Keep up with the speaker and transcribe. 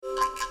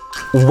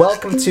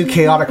Welcome to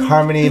Chaotic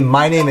Harmony.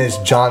 My name is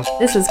John.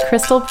 This is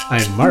Crystal.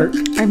 I'm Mark.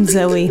 I'm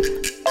Zoe.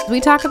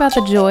 We talk about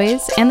the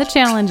joys and the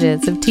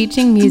challenges of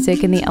teaching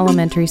music in the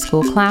elementary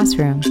school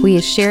classroom. We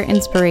share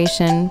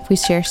inspiration, we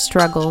share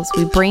struggles,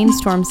 we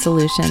brainstorm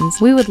solutions.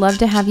 We would love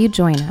to have you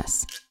join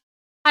us.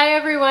 Hi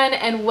everyone,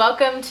 and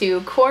welcome to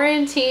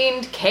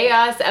Quarantined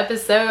Chaos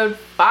episode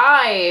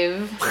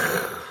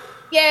 5.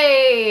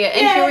 Yay!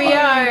 And here we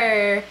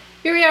are.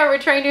 We're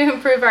trying to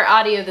improve our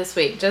audio this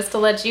week. Just to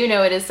let you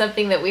know, it is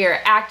something that we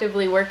are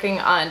actively working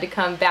on to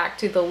come back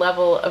to the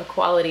level of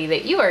quality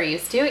that you are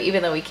used to,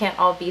 even though we can't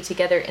all be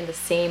together in the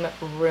same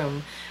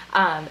room.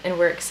 And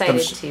we're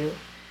excited to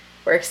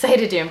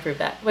improve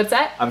that. What's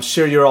that? I'm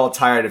sure you're all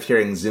tired of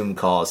hearing Zoom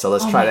calls, so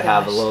let's try to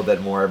have a little bit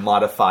more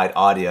modified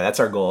audio. That's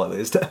our goal, at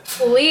least.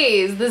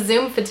 Please, the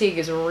Zoom fatigue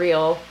is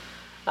real.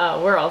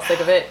 We're all sick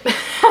of it.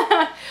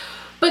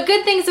 But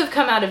good things have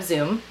come out of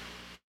Zoom.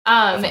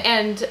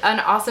 And an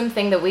awesome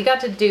thing that we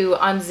got to do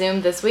on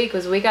Zoom this week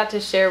was we got to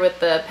share with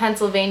the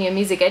Pennsylvania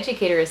Music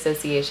Educator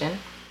Association.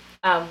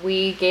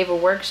 We gave a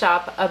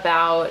workshop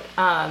about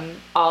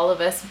all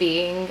of us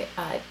being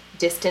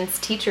distance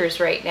teachers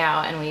right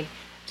now, and we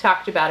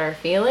talked about our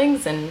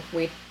feelings, and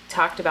we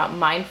talked about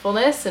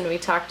mindfulness, and we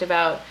talked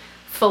about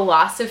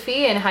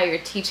philosophy and how your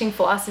teaching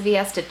philosophy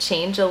has to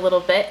change a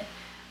little bit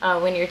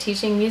when you're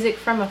teaching music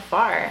from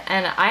afar.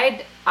 And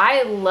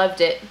I loved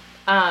it.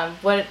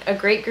 What a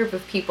great group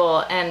of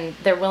people, and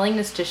their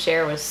willingness to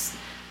share was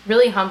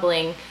really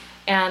humbling,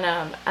 and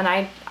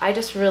I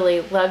just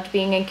really loved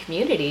being in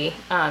community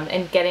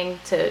and getting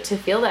to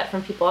feel that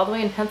from people all the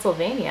way in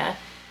Pennsylvania.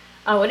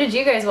 What did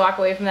you guys walk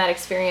away from that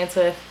experience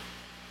with?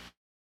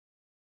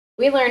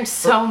 We learned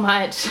so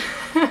much.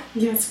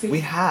 Yes,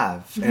 we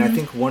have. Mm-hmm. And I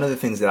think one of the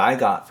things that I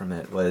got from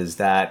it was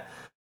that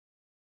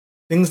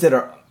things that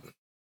are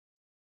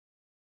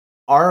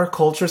our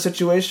culture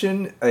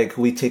situation, like,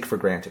 we take for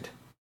granted.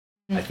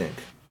 I think.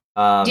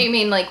 Do you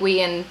mean like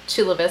we in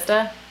Chula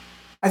Vista?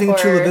 I think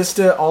Chula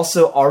Vista,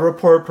 also our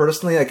report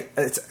personally, like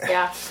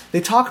they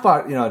talk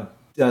about,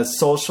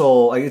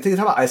 social, like they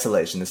talk about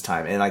isolation this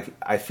time, and like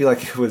I feel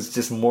like it was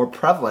just more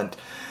prevalent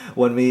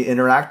when we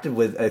interacted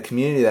with a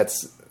community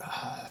that's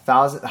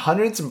thousands, I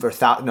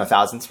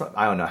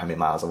don't know how many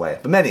miles away,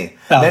 but many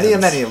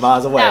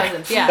miles away.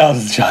 Thousands, yeah.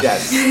 Thousands, John.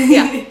 Yes.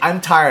 Yeah.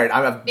 I'm tired.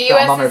 The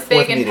U.S. is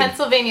big, and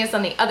Pennsylvania's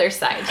on the other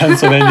side.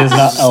 Pennsylvania's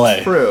not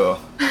L.A. True.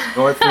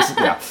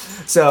 Yeah.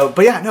 So,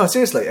 but yeah, no,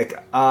 seriously, like,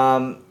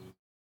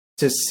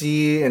 to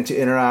see and to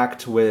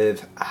interact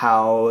with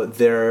how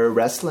they're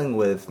wrestling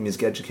with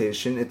music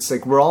education, it's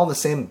like we're all in the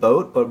same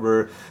boat, but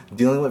we're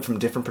dealing with it from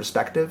different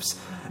perspectives.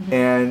 Mm-hmm.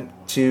 And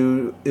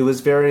it was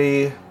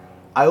very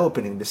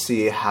eye-opening to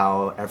see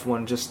how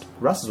everyone just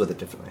wrestles with it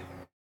differently.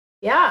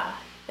 Yeah,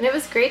 and it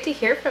was great to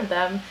hear from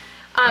them.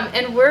 And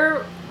it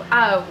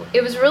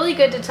was really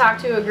good to talk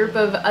to a group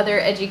of other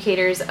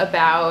educators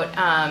about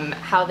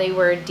how they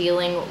were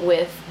dealing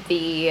with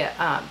the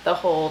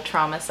whole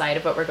trauma side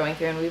of what we're going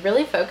through. And we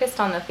really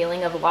focused on the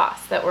feeling of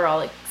loss that we're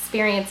all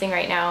experiencing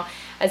right now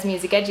as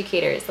music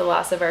educators, the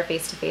loss of our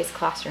face-to-face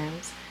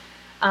classrooms.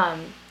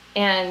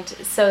 And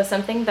so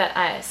someone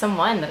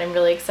that I'm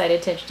really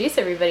excited to introduce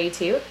everybody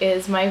to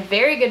is my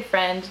very good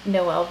friend,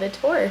 Noelle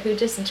Vittor, who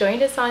just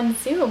joined us on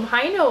Zoom.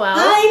 Hi, Noelle.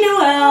 Hi,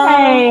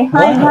 Noelle.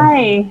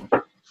 Hi.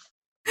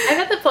 I've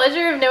had the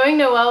pleasure of knowing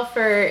Noelle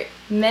for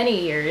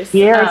many years.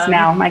 Years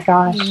now, my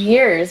gosh.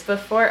 Years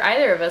before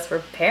either of us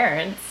were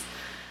parents.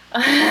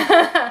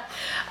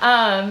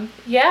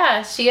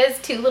 She has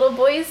 2 little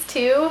boys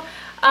too.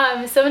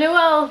 So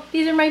Noelle,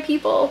 these are my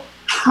people.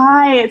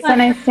 Hi, it's so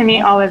nice to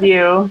meet all of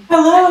you.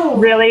 Hello.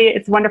 Really,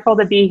 it's wonderful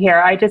to be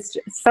here. I just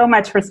so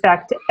much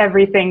respect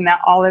everything that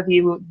all of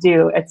you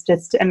do. It's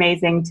just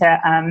amazing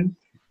to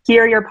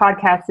hear your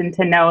podcast and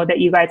to know that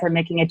you guys are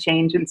making a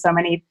change in so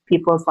many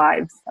people's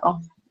lives. So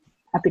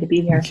happy to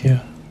be here. Thank you.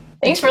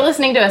 Thanks for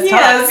listening to us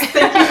Yes, talk.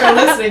 thank you for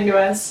listening to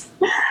us.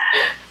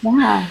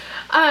 Yeah.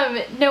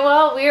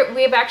 Noelle,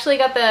 we've actually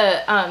got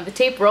the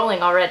tape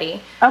rolling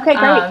already. Okay,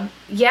 great.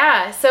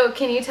 So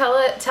can you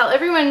tell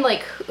everyone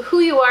like who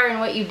you are and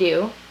what you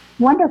do?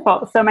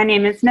 Wonderful. So my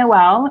name is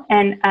Noelle,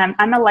 and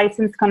I'm a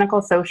licensed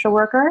clinical social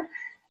worker,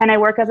 and I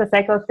work as a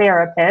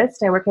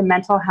psychotherapist. I work in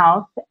mental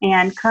health,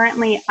 and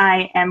currently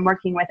I am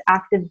working with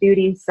active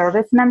duty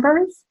service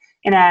members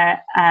in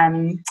a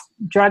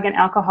drug and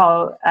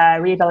alcohol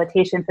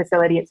rehabilitation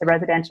facility. It's a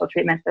residential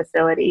treatment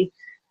facility.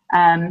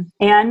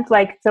 And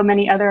like so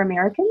many other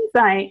Americans,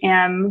 I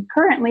am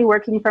currently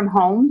working from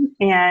home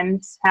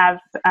and have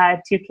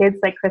 2 kids,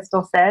 like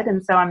Crystal said,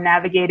 and so I'm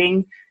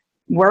navigating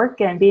work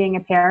and being a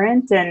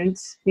parent and,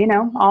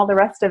 all the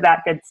rest of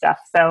that good stuff.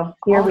 So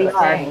here we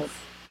are. Things.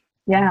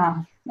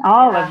 Yeah,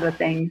 all of the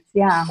things.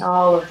 Yeah.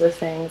 All of the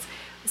things.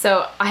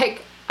 So I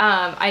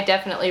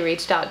definitely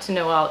reached out to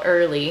Noelle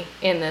early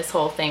in this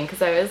whole thing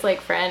because I was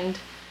like, friend,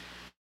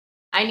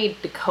 I need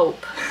to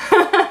cope.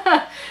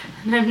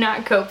 And I'm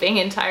not coping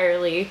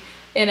entirely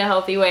in a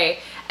healthy way.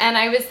 And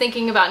I was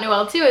thinking about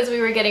Noelle too as we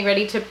were getting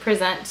ready to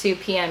present to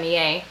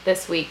PMEA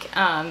this week,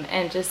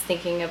 and just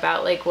thinking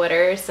about like what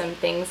are some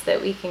things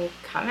that we can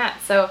come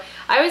at. So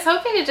I was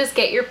hoping to just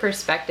get your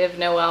perspective,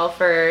 Noelle,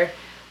 for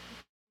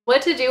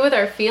what to do with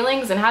our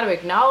feelings and how to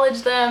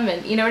acknowledge them,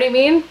 and you know what I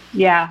mean?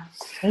 Yeah.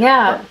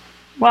 Yeah.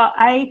 Well,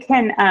 I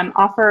can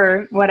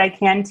offer what I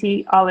can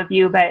to all of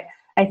you, but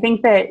I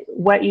think that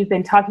what you've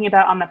been talking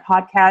about on the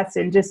podcast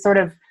and just sort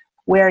of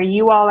where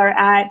you all are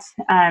at,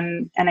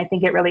 and I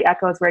think it really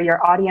echoes where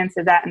your audience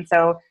is at. And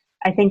so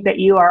I think that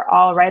you are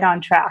all right on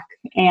track,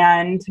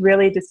 and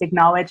really just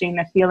acknowledging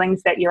the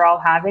feelings that you're all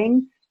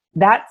having.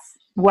 That's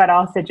what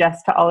I'll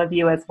suggest to all of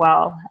you as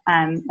well.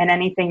 And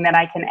anything that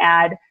I can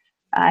add,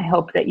 I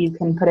hope that you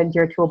can put into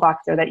your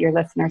toolbox or that your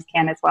listeners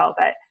can as well.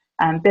 But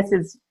this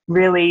is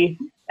really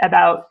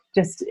about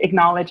just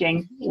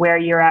acknowledging where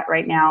you're at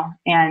right now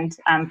and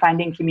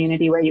finding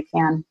community where you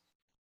can.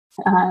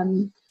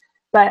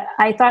 But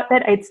I thought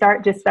that I'd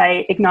start just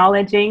by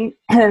acknowledging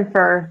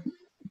for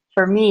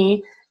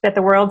me that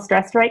the world's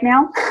stressed right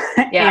now.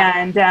 Yeah.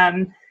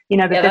 And, you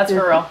know, that that's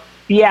for real.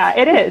 Yeah,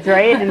 it is,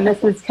 right? And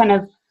this is kind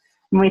of,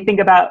 when we think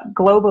about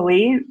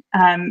globally,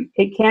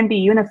 it can be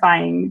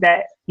unifying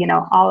that, you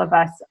know, all of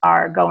us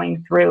are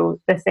going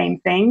through the same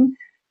thing.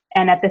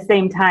 And at the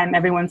same time,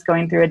 everyone's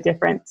going through a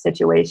different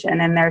situation.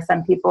 And there are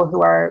some people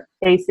who are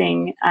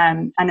facing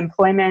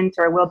unemployment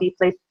or will be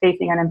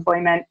facing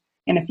unemployment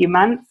in a few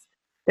months.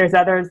 There's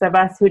others of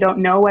us who don't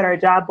know what our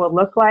job will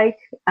look like.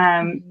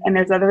 And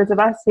there's others of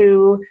us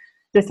who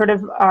just sort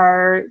of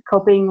are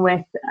coping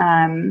with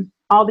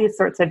all these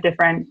sorts of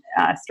different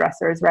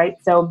stressors, right?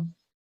 So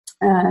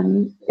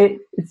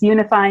it's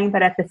unifying,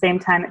 but at the same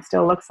time, it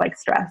still looks like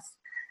stress.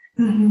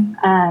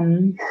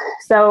 Mm-hmm.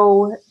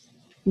 So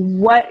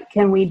what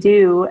can we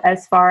do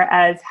as far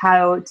as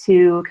how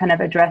to kind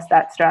of address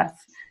that stress?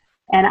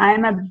 And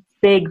I'm a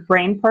big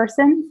brain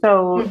person,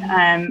 so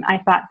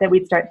I thought that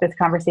we'd start this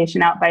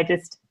conversation out by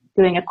just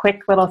doing a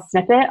quick little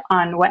snippet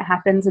on what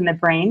happens in the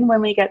brain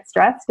when we get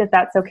stressed, if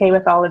that's okay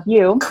with all of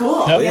you.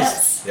 Cool. Oh,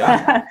 yes.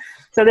 Yeah.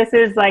 So this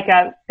is like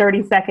a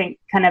 30-second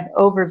kind of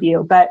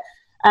overview, but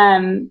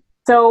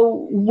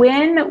so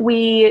when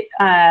we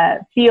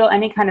feel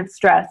any kind of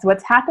stress,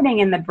 what's happening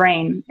in the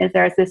brain is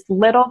there's this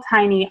little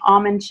tiny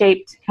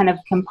almond-shaped kind of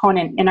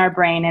component in our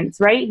brain, and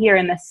it's right here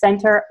in the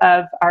center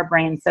of our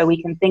brain. So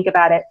we can think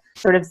about it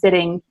sort of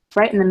sitting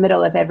right in the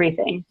middle of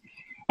everything.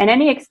 And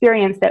any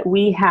experience that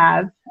we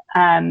have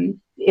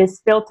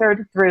is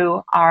filtered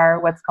through our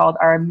what's called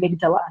our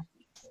amygdala.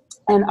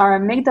 And our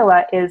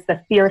amygdala is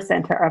the fear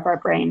center of our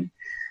brain.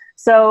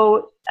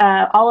 So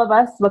all of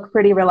us look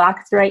pretty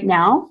relaxed right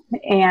now,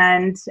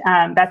 and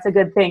that's a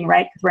good thing,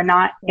 right? Because we're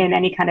not in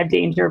any kind of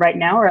danger right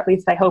now, or at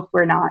least I hope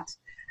we're not.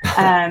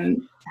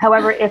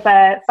 However, if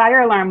a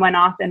fire alarm went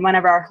off in one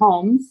of our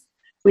homes,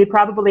 we'd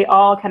probably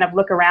all kind of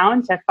look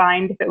around to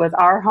find if it was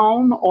our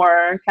home,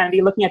 or kind of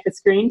be looking at the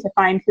screen to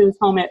find whose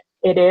home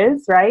it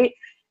is, right?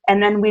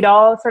 And then we'd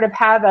all sort of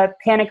have a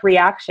panic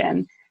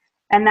reaction.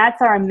 And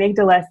that's our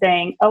amygdala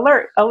saying,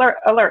 alert, alert,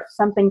 alert,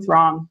 something's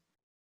wrong.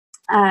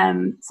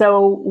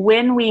 So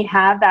when we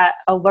have that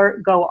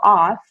alert go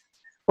off,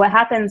 what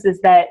happens is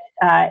that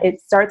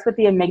it starts with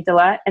the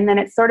amygdala, and then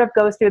it sort of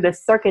goes through the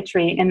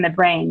circuitry in the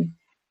brain.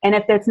 And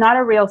if it's not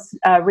a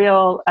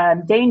real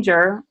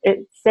danger,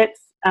 it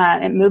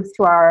moves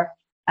to our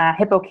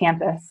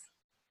hippocampus.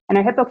 And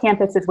our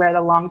hippocampus is where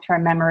the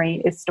long-term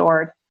memory is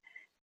stored.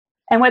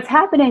 And what's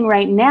happening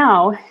right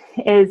now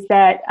is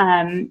that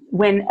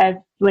when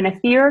a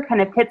fear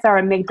kind of hits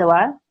our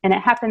amygdala, and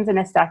it happens in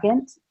a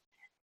second,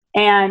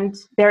 and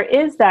there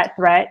is that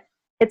threat,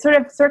 it sort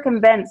of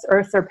circumvents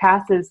or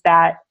surpasses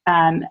that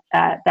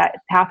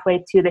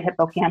pathway to the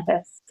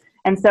hippocampus.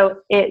 And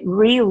so it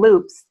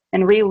re-loops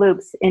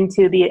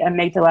into the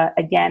amygdala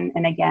again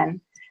and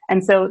again.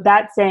 And so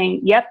that's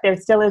saying, yep, there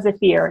still is a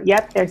fear.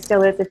 Yep, there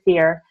still is a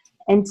fear,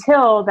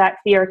 until that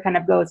fear kind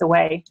of goes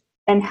away.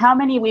 And how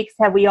many weeks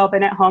have we all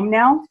been at home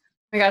now? Oh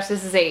my gosh,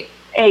 this is 8.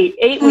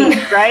 8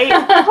 weeks, right?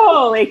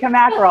 Holy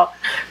mackerel.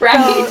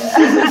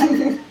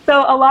 Right.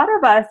 So a lot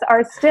of us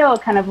are still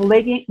kind of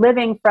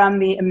living from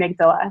the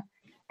amygdala.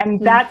 And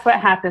that's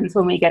what happens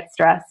when we get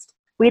stressed.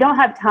 We don't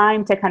have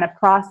time to kind of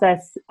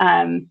process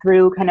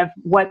through kind of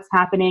what's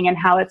happening and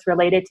how it's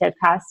related to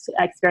past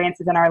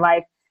experiences in our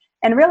life.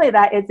 And really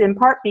that is in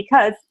part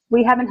because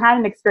we haven't had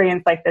an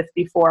experience like this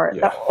before.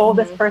 Yeah. The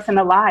oldest person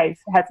alive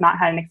has not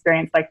had an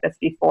experience like this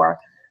before.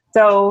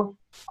 So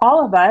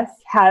all of us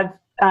have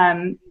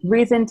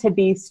reason to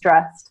be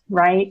stressed,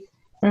 right?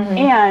 Mm-hmm.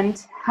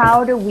 And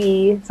how do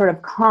we sort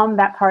of calm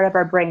that part of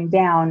our brain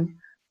down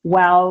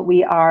while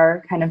we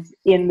are kind of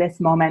in this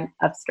moment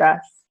of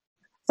stress?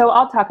 So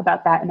I'll talk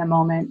about that in a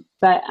moment.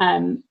 But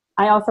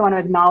I also want to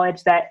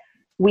acknowledge that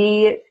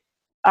we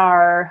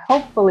are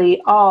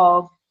hopefully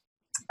all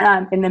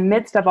in the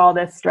midst of all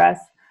this stress,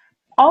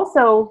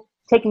 also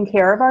taking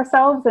care of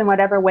ourselves in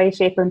whatever way,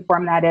 shape, and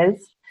form that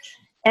is.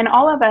 And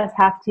all of us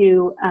have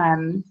to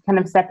kind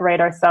of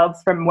separate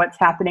ourselves from what's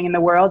happening in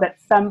the world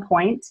at some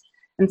point.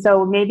 And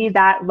so maybe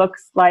that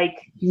looks like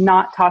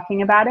not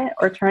talking about it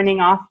or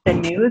turning off the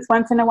news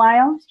once in a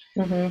while.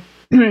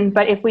 Mm-hmm.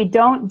 But if we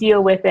don't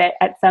deal with it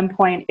at some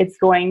point, it's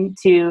going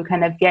to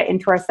kind of get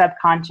into our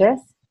subconscious.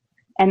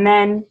 And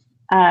then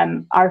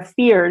our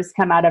fears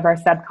come out of our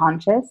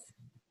subconscious.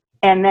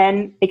 And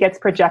then it gets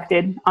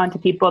projected onto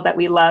people that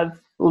we love,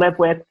 live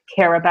with,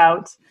 care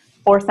about.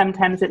 Or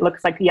sometimes it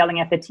looks like yelling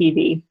at the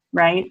TV,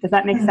 right? Does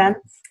that make sense?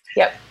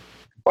 Yep.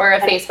 Or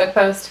a Facebook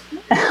post.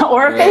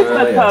 Or a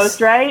Facebook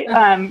post, right?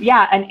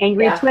 An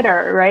angry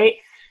Twitter, right?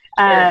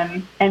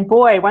 And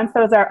boy, once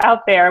those are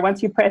out there,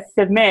 once you press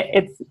submit,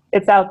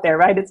 it's out there,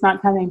 right? It's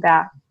not coming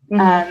back.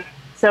 Mm-hmm.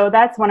 So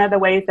that's one of the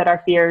ways that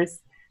our fears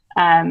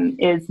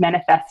is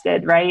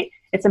manifested, right?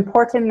 It's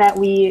important that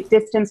we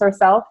distance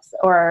ourselves,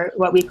 or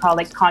what we call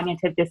like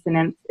cognitive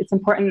dissonance. It's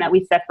important that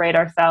we separate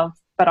ourselves,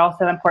 but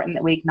also important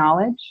that we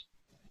acknowledge.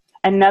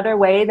 Another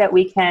way that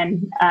we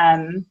can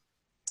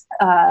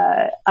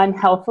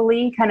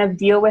unhealthily kind of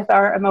deal with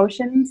our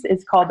emotions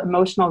is called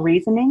emotional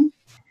reasoning,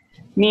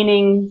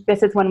 meaning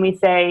this is when we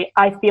say,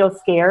 I feel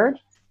scared,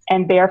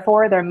 and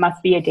therefore there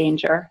must be a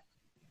danger.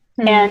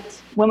 Mm-hmm. And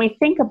when we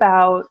think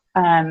about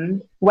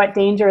what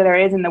danger there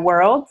is in the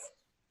world,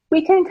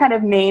 we can kind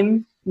of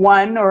name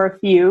one or a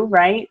few,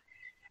 right?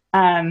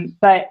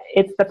 But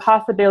it's the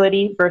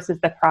possibility versus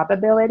the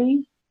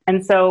probability.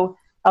 And so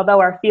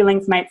although our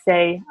feelings might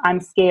say, I'm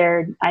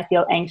scared, I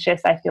feel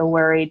anxious, I feel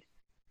worried,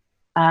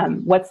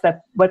 what's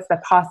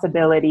the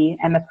possibility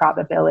and the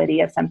probability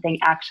of something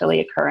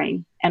actually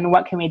occurring? And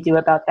what can we do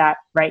about that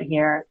right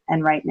here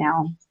and right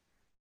now?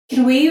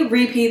 Can we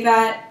repeat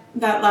that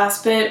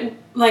last bit?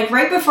 Like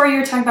right before you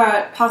were talking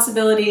about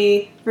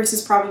possibility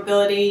versus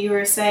probability, you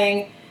were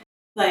saying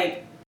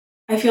like,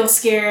 I feel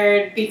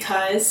scared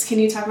because, can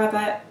you talk about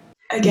that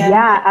again?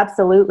 Yeah,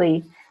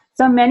 absolutely.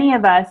 So many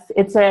of us,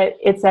 it's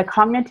a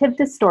cognitive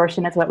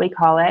distortion is what we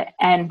call it.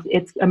 And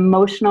it's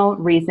emotional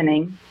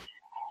reasoning.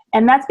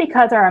 And that's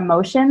because our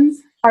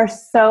emotions are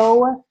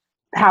so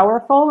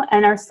powerful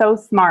and are so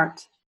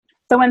smart.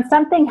 So when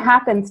something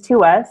happens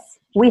to us,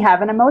 we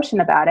have an emotion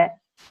about it.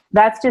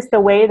 That's just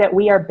the way that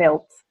we are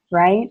built,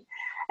 right?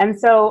 And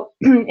so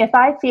if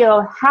I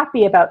feel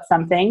happy about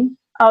something,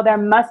 there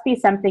must be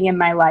something in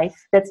my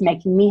life that's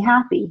making me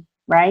happy,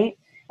 right?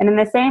 And in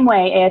the same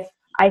way, if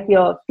I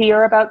feel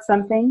fear about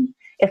something,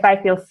 if I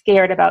feel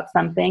scared about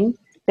something,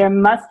 there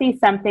must be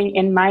something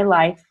in my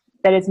life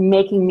that is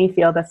making me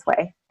feel this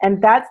way. And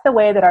that's the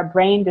way that our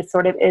brain just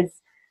sort of is,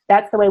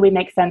 that's the way we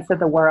make sense of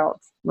the world,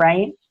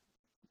 right?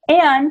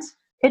 And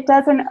it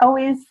doesn't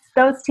always,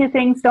 those two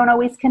things don't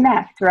always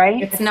connect,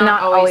 right? It's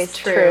not always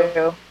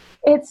true.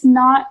 It's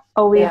not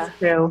always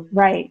true,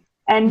 right?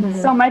 And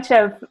so much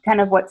of kind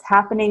of what's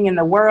happening in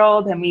the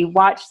world, and we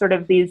watch sort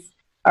of these,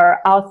 or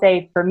I'll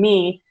say for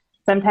me,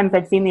 sometimes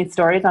I've seen these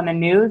stories on the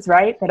news,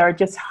 right, that are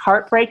just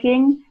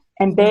heartbreaking,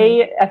 and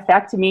they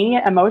affect me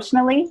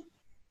emotionally.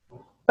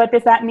 But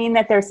does that mean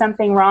that there's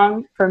something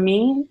wrong for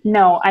me?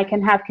 No, I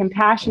can have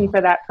compassion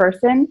for that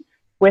person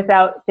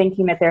without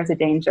thinking that there's a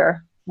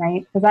danger,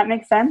 right? Does that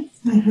make sense?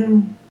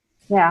 Mm-hmm.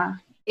 Yeah.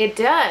 It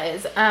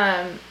does.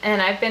 And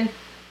I've been,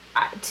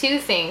 two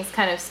things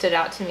kind of stood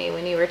out to me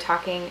when you were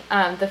talking.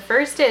 The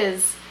first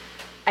is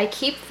I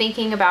keep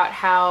thinking about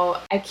how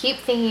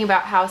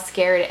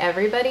scared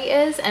everybody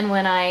is. And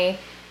when I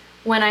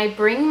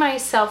bring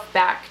myself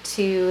back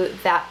to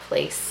that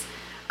place,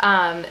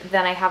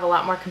 then I have a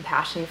lot more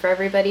compassion for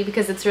everybody,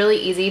 because it's really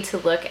easy to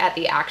look at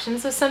the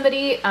actions of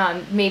somebody.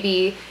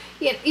 Maybe,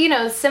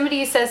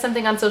 somebody says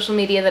something on social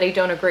media that I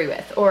don't agree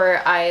with,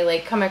 or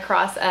I come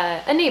across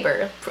a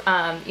neighbor,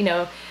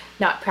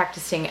 not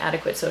practicing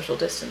adequate social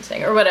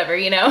distancing or whatever,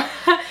 and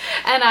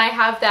I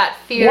have that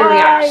fear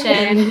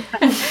reaction.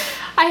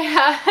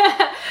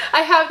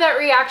 I have that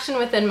reaction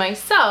within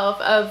myself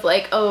of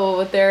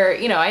they're,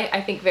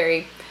 I think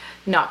very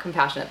not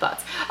compassionate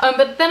thoughts.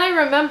 But then I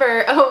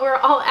remember, we're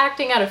all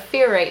acting out of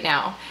fear right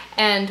now.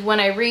 And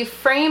when I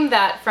reframe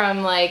that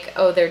from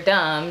they're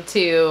dumb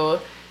to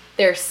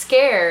they're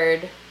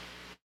scared,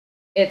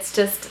 it's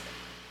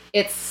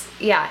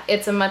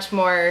a much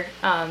more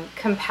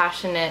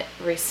compassionate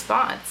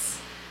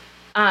response.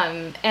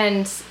 And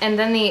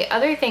then the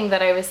other thing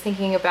that I was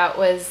thinking about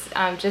was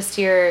just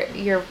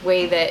your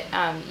way that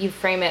you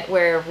frame it,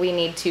 where we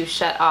need to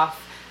shut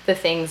off the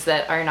things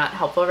that are not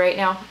helpful right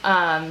now.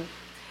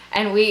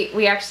 And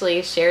we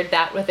actually shared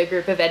that with a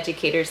group of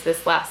educators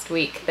this last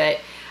week, that,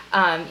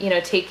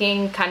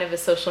 taking kind of a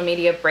social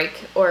media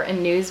break or a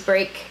news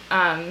break,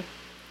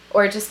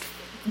 or just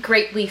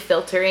greatly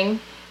filtering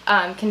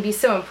can be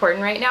so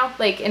important right now.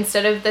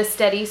 Instead of the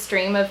steady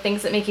stream of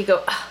things that make you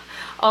go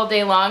all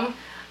day long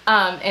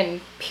and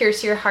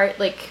pierce your heart,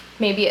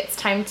 maybe it's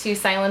time to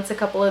silence a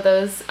couple of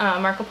those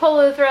Marco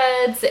Polo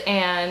threads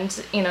and,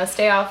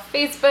 stay off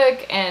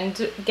Facebook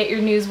and get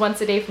your news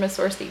once a day from a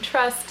source that you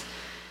trust.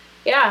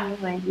 Yeah.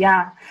 Absolutely.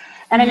 Yeah.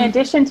 And in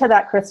addition to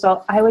that,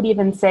 Crystal, I would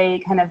even say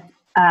kind of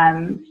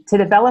to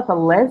develop a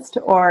list,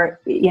 or,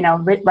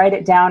 write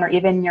it down, or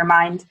even in your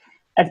mind,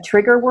 of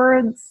trigger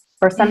words.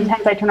 Or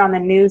sometimes I turn on the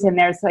news and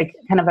there's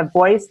kind of a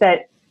voice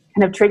that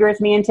kind of triggers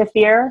me into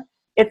fear,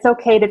 it's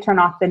okay to turn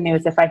off the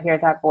news if I hear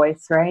that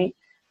voice, right?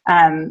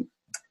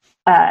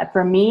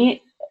 For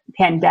me,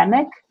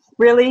 pandemic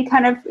really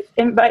kind of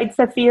invites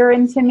a fear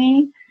into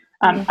me.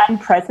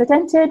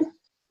 Unprecedented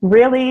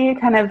really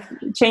kind of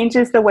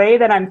changes the way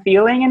that I'm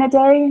feeling in a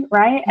day,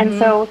 right? And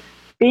so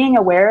being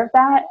aware of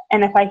that,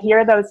 and if I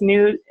hear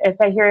if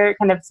I hear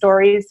kind of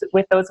stories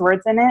with those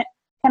words in it,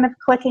 kind of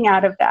clicking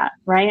out of that,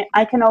 right?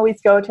 I can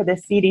always go to the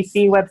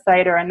CDC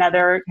website or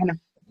another kind of,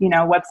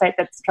 website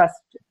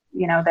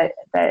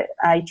that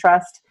I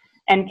trust,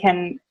 and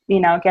can,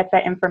 get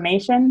that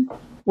information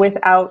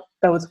without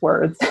those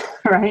words,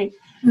 right?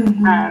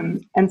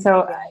 And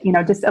so,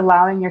 just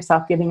allowing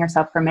yourself, giving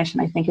yourself permission,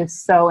 I think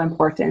is so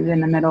important in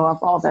the middle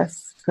of all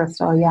this,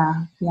 Crystal.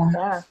 Yeah.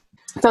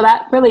 So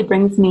that really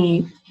brings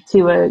me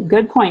to a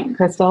good point,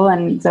 Crystal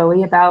and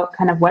Zoe, about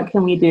kind of what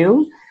can we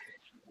do?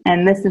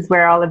 And this is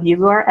where all of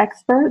you are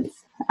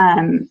experts.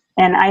 And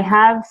I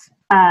have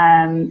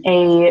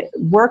a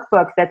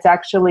workbook that's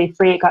actually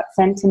free. It got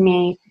sent to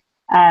me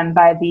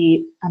by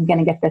I'm going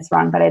to get this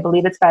wrong, but I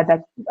believe it's by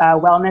the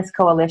Wellness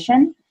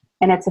Coalition.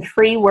 And it's a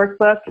free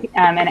workbook,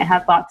 and it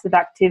has lots of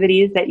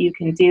activities that you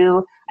can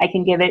do. I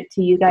can give it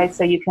to you guys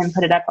so you can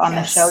put it up on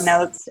the show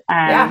notes.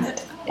 And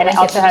it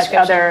also has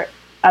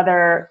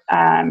other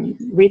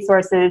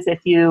resources if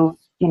you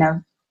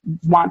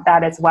want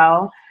that as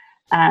well.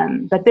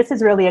 But this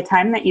is really a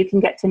time that you can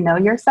get to know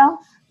yourself.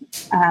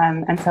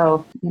 And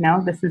so,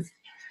 this is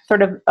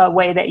sort of a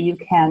way that you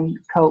can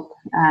cope.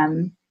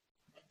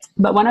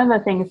 But one of the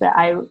things that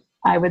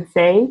I would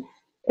say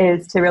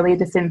is to really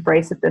just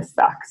embrace that this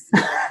sucks.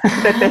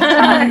 That this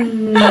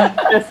time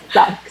just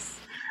sucks.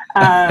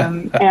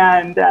 And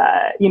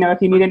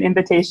if you need an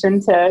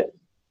invitation to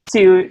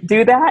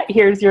do that,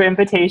 here's your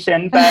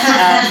invitation.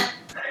 But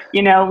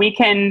we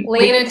can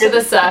lean into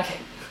the suck.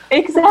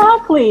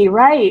 Exactly,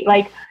 right.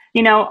 Like,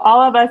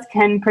 all of us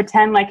can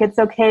pretend like it's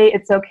okay.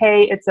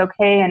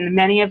 And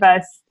many of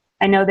us,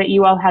 I know that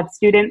you all had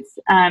students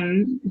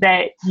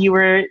that you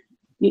were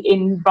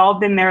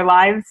involved in their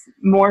lives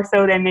more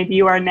so than maybe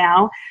you are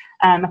now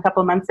a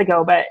couple months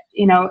ago. But,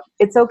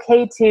 it's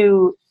okay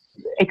to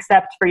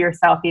accept for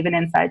yourself, even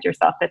inside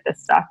yourself, that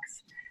this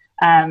sucks.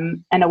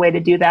 And a way to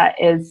do that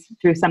is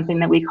through something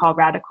that we call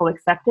radical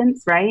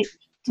acceptance, right?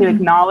 To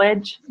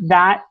acknowledge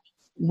that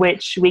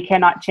which we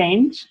cannot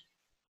change,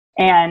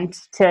 and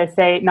to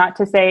say, not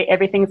to say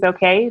everything's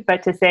okay,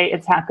 but to say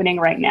it's happening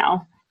right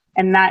now.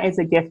 And that is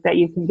a gift that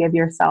you can give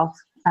yourself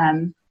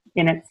in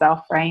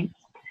itself, right?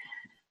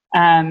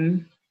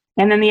 And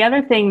then the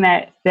other thing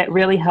that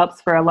really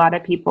helps for a lot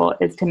of people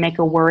is to make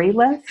a worry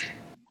list.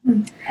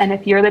 And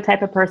if you're the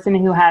type of person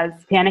who has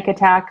panic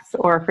attacks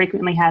or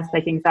frequently has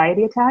like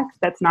anxiety attacks,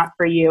 that's not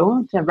for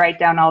you to write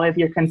down all of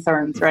your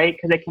concerns, right?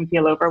 Because it can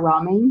feel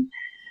overwhelming.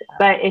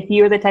 But if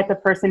you're the type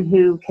of person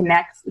who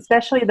connects,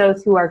 especially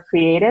those who are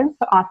creative,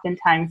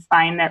 oftentimes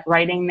find that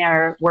writing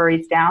their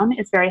worries down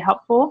is very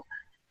helpful.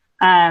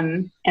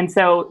 And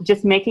so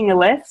just making a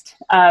list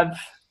of,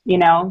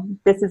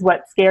 this is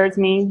what scares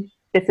me,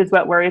 this is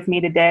what worries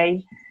me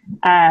today,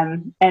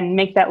 and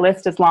make that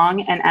list as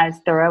long and as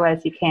thorough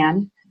as you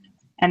can.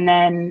 And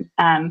then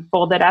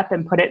fold it up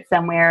and put it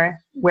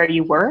somewhere where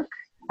you work.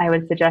 I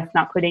would suggest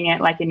not putting it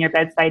like in your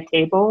bedside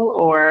table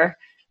or,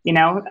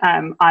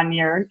 on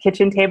your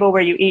kitchen table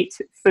where you eat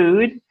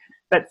food,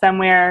 but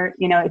somewhere,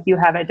 if you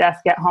have a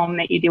desk at home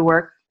that you do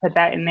work, put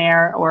that in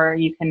there, or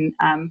you can,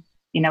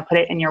 put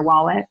it in your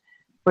wallet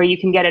where you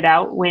can get it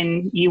out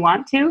when you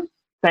want to,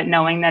 but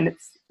knowing that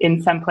it's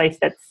in some place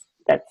that's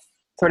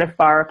sort of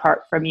far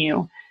apart from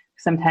you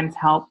sometimes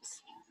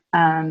helps.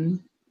 And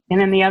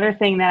then the other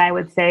thing that I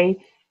would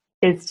say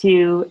is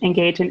to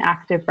engage in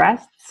active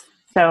rests.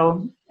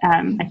 So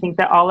I think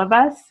that all of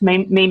us,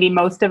 maybe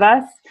most of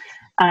us,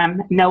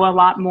 know a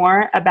lot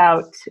more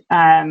about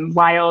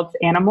wild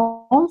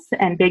animals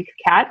and big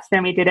cats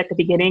than we did at the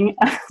beginning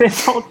of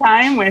this whole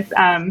time with,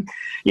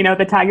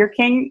 the Tiger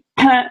King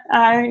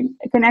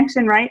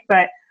connection, right?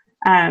 But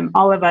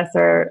all of us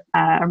or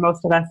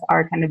most of us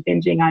are kind of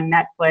binging on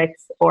Netflix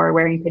or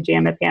wearing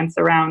pajama pants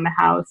around the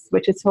house,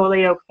 which is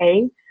totally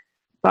okay.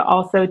 But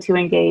also to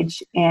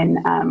engage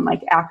in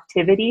like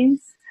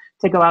activities,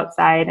 to go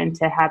outside and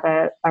to have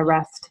a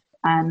rest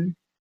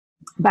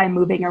by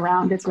moving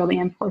around is really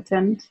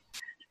important.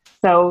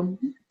 So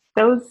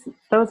those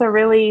are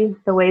really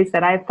the ways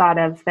that I've thought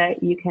of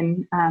that you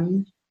can,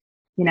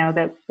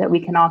 that we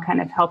can all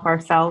kind of help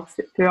ourselves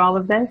through all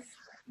of this.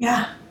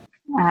 Yeah.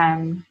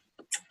 And,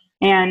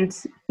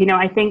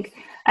 I think,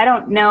 I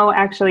don't know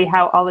actually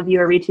how all of you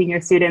are reaching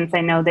your students.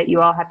 I know that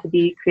you all have to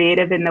be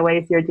creative in the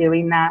ways you're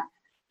doing that.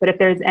 But if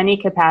there's any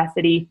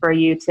capacity for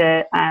you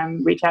to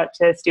reach out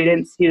to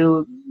students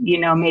who,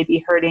 may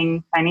be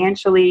hurting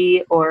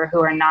financially or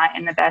who are not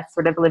in the best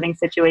sort of living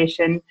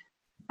situation,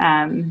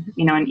 an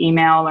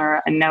email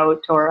or a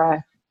note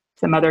or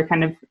some other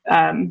kind of,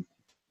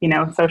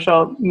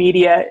 social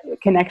media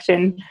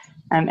connection,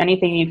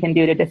 anything you can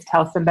do to just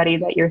tell somebody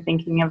that you're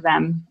thinking of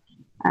them,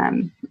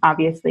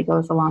 obviously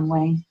goes a long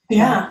way.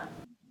 Yeah.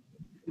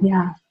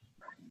 Yeah.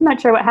 I'm not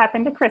sure what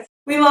happened to Chris.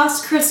 We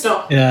lost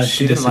Crystal. Yeah,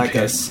 She didn't like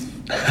disappeared.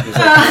 us. She was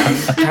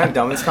like, I'm kind of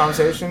done with this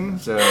conversation,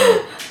 so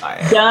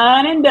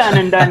Done and done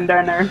and done,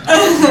 doneer.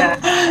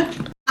 Yeah.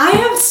 I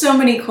have so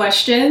many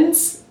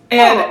questions,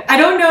 and I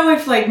don't know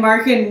if like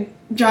Mark and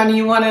John,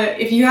 you want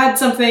to, if you had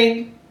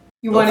something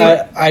you want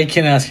to. I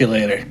can ask you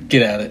later.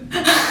 Get at it.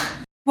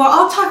 Well,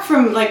 I'll talk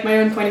from like my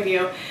own point of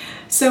view.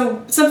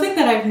 So something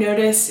that I've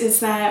noticed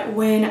is that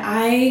when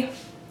I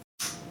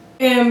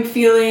am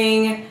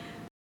feeling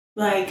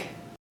like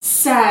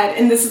sad,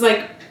 and this is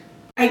like,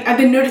 I've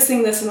been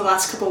noticing this in the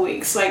last couple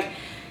weeks, like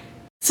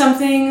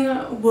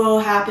something will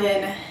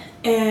happen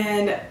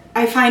and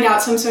I find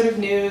out some sort of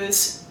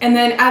news, and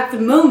then at the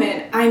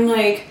moment I'm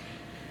like,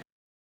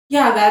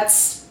 yeah,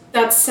 that's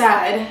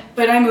sad,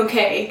 but I'm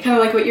okay, kind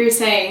of like what you're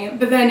saying.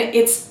 But then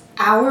it's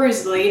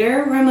hours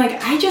later where I'm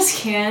like, I just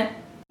can't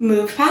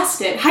move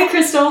past it. Hi,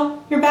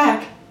 Crystal, you're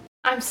back.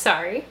 I'm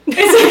sorry. It's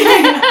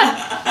okay.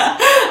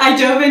 I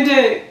dove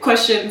into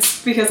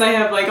questions because I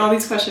have like all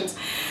these questions,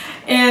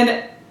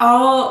 and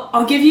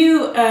I'll give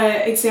you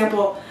an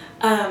example.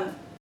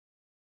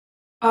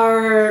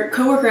 Our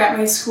coworker at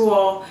my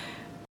school,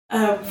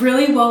 a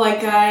really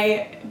well-liked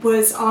guy,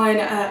 was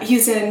on. He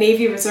was in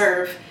Navy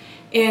Reserve,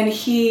 and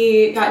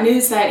he got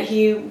news that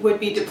he would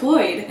be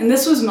deployed, and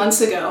this was months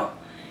ago.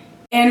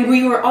 And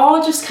we were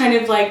all just kind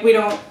of like, we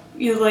don't,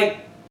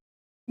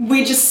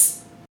 we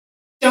just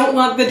don't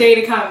want the day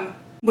to come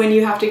when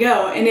you have to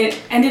go. And it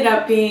ended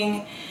up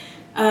being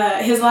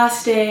his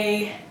last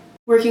day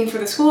working for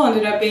the school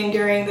ended up being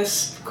during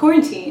this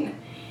quarantine.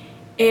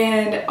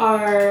 And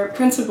our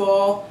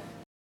principal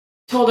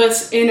told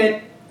us in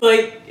an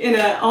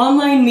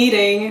online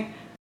meeting,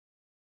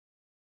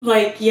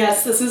 like,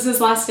 yes, this is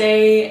his last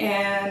day,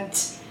 and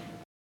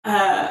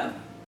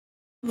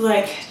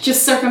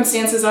just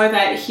circumstances are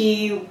that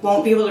he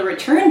won't be able to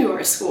return to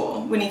our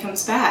school when he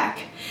comes back.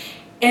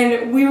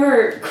 And we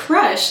were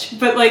crushed,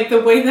 but like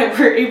the way that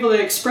we're able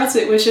to express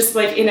it was just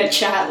like in a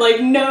chat, like,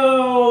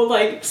 no,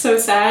 like so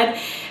sad.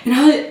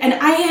 And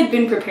I had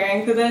been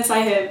preparing for this. I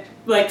had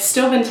like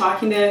still been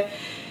talking to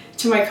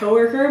my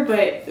coworker, but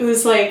it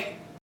was like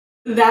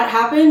that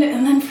happened,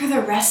 and then for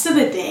the rest of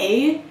the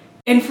day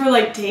and for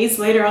like days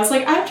later, I was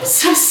like, I'm just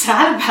so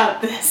sad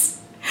about this.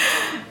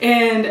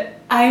 And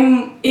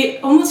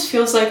it almost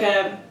feels like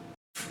an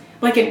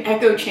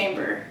echo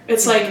chamber.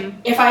 It's like,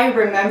 if I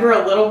remember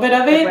a little bit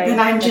of it, then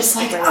I'm just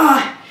like,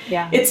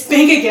 it's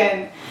big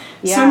again.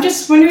 Yeah. So I'm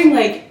just wondering,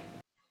 like,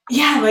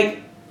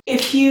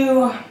 if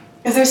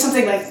there's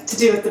something like to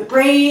do with the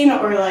brain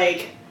or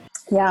like,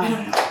 I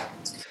don't know.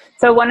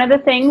 So one of the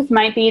things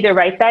might be to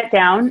write that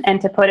down and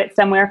to put it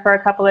somewhere for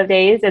a couple of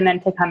days and then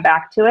to come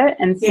back to it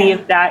and see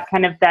if that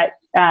kind of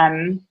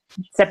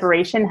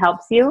separation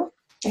helps you.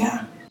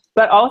 Yeah.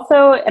 But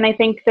also, and I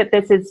think that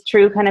this is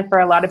true kind of for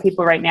a lot of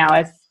people right now,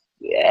 as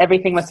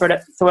everything was sort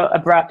of so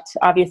abrupt.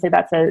 Obviously,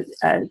 that's a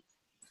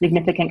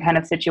significant kind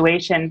of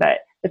situation, but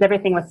as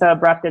everything was so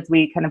abrupt as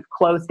we kind of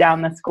closed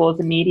down the schools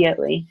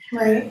immediately.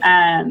 Right.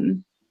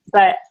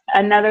 But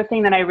another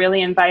thing that I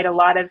really invite a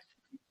lot of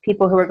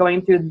people who are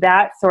going through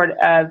that sort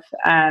of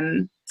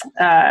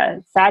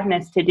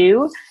sadness to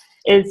do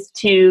is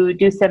to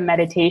do some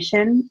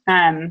meditation.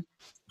 I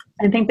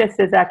think this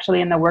is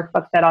actually in the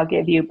workbook that I'll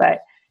give you,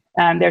 but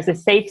there's a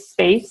safe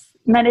space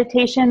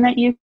meditation that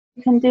you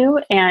can do,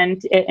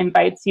 and it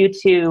invites you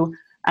to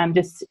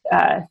just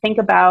think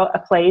about a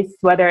place,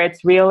 whether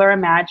it's real or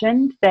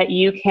imagined, that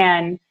you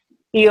can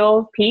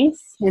feel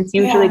peace. It's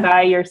usually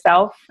by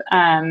yourself,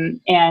 and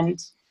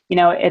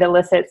it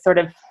elicits sort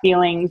of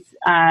feelings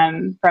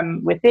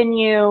from within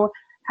you,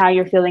 how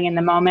you're feeling in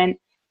the moment.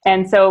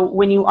 And so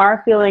when you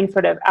are feeling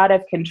sort of out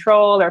of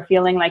control or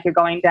feeling like you're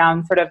going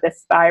down sort of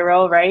this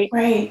spiral, right?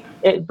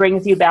 It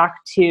brings you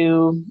back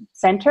to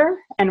center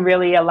and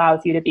really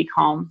allows you to be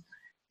calm.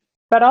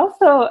 But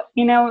also,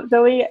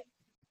 Zoe,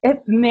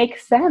 it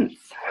makes sense,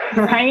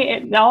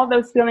 right? All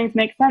those feelings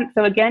make sense.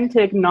 So again,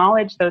 to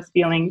acknowledge those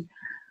feelings,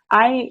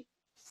 I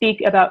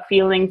speak about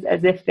feelings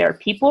as if they're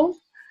people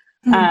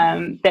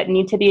that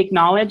need to be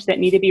acknowledged, that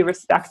need to be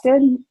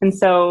respected. And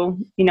so,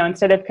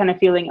 instead of kind of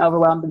feeling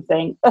overwhelmed and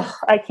saying, ugh,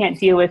 I can't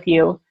deal with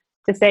you,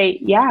 to say,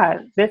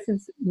 yeah, this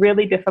is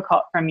really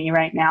difficult for me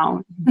right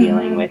now,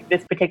 dealing with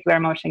this particular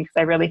emotion, because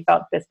I really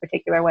felt this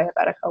particular way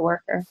about a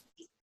coworker.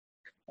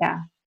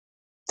 Yeah.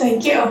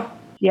 Thank you.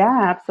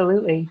 Yeah,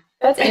 absolutely.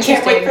 That's I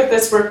can't wait for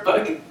this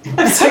workbook.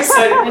 I'm so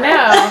excited. I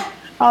know.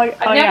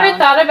 I've never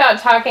thought about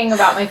talking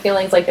about my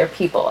feelings like they're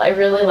people. I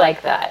really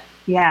like that.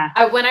 Yeah.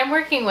 When I'm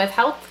working with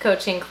health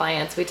coaching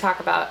clients, we talk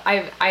about,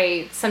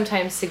 I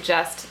sometimes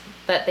suggest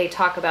that they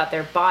talk about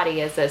their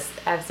body as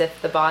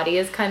if the body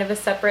is kind of a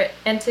separate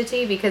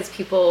entity, because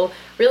people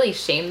really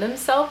shame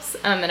themselves.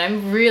 And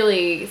I'm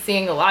really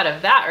seeing a lot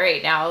of that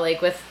right now,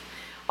 like with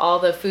all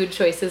the food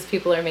choices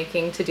people are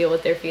making to deal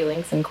with their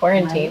feelings in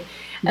quarantine. Right.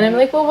 And I'm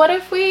like, well, what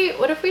if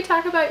we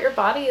talk about your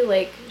body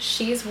like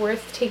she's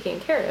worth taking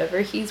care of,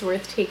 or he's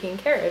worth taking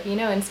care of,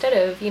 instead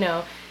of,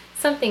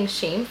 something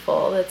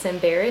shameful that's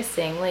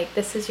embarrassing, like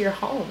this is your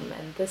home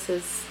and this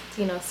is,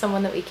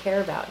 someone that we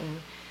care about. And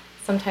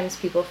sometimes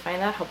people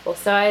find that helpful.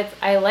 So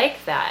I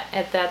like that.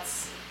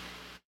 That's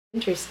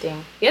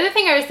interesting. The other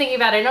thing I was thinking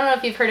about, I don't know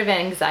if you've heard of an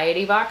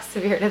anxiety box.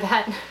 Have you heard of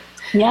that?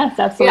 Yes,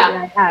 absolutely.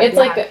 Yeah. I have. It's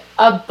like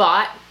a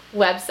bot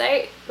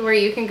website where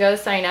you can go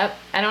sign up.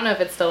 I don't know if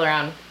it's still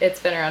around.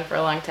 It's been around for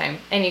a long time.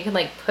 And you can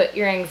like put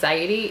your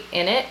anxiety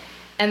in it,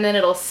 and then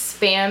it'll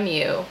spam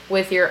you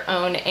with your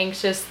own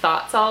anxious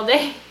thoughts all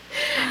day.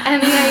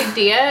 And the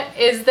idea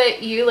is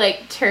that you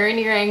like turn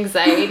your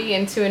anxiety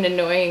into an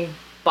annoying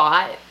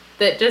bot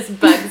that just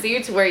bugs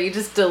you to where you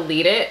just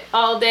delete it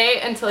all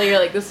day until you're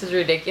like, this is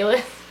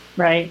ridiculous.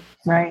 Right.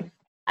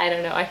 I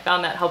don't know. I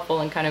found that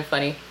helpful and kind of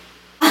funny.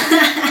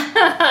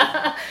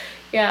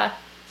 Yeah.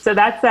 So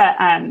that's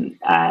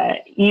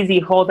a easy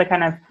hole to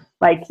kind of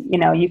like,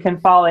 you can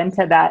fall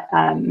into that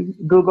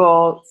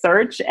Google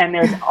search, and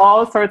there's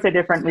all sorts of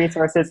different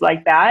resources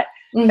like that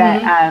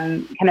that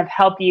kind of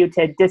help you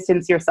to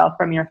distance yourself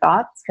from your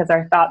thoughts, because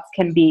our thoughts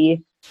can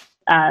be,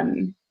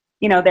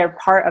 they're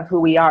part of who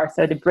we are.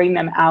 So to bring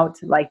them out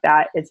like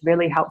that is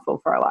really helpful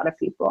for a lot of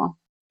people.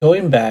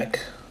 Going back,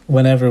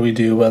 whenever we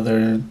do,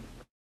 whether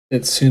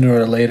it's sooner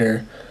or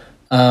later,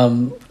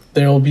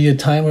 there will be a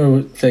time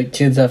where like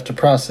kids have to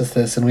process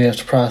this and we have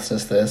to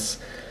process this.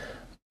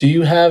 Do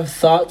you have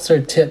thoughts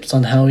or tips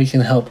on how we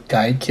can help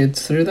guide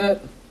kids through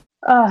that?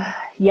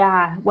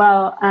 Yeah.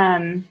 Well,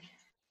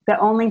 the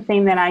only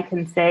thing that I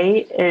can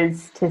say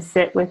is to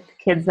sit with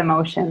kids'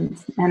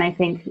 emotions. And I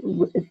think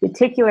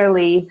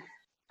particularly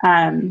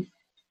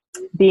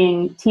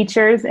being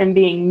teachers and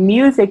being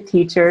music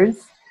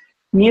teachers,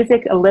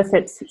 music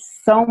elicits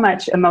so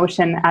much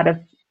emotion out of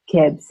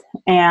kids.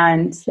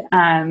 And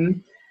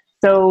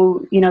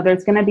so,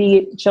 there's going to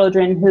be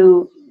children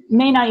who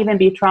may not even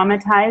be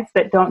traumatized,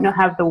 but don't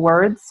have the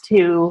words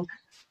to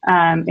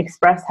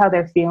express how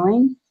they're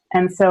feeling.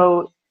 And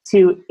so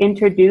to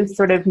introduce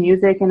sort of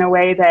music in a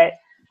way that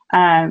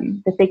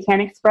that they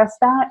can express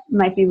that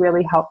might be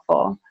really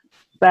helpful.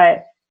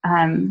 But,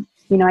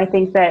 I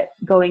think that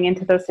going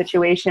into those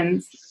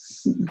situations,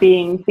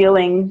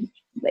 feeling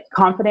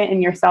confident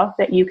in yourself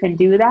that you can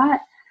do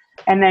that,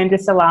 and then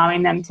just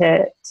allowing them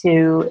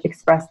to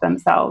express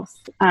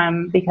themselves,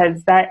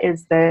 because that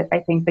is I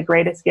think the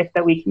greatest gift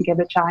that we can give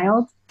a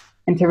child,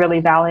 and to really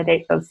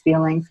validate those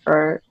feelings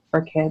for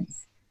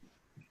kids.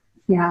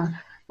 Yeah,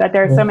 but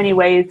there are so many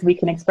ways we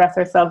can express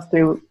ourselves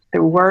through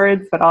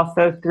words, but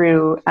also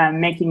through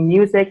making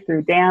music,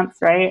 through dance,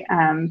 right,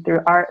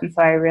 through art. And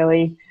so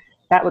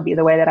that would be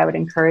the way that I would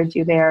encourage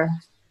you there.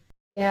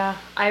 Yeah,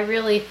 I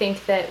really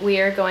think that we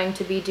are going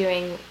to be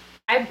doing,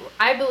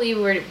 I believe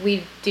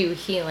we do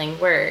healing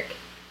work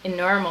in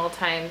normal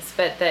times,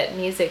 but that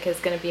music is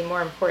going to be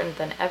more important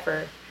than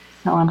ever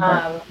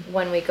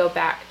when we go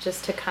back,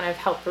 just to kind of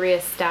help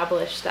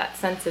reestablish that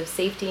sense of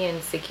safety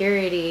and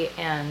security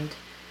and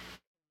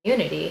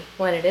unity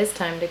when it is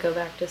time to go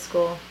back to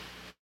school.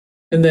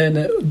 And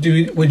then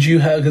would you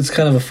have, it's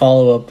kind of a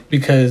follow-up,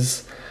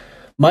 because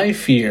my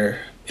fear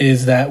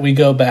is that we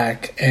go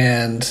back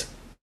and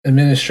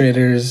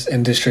administrators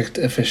and district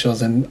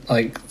officials and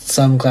like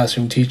some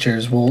classroom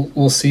teachers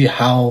will see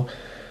how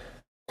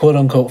quote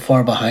unquote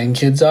far behind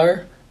kids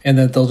are, and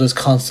that they'll just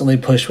constantly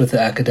push with the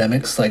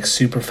academics like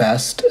super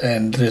fast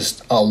and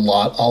just a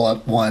lot all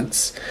at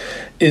once.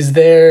 Is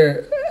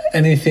there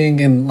anything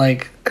in,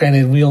 like,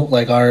 granted we don't,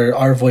 like,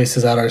 our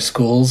voices at our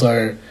schools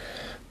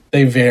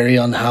they vary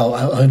on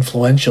how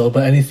influential,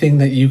 but anything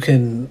that you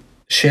can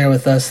share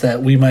with us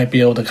that we might be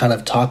able to kind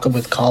of talk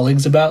with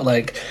colleagues about?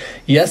 Like,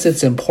 yes,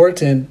 it's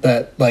important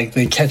that like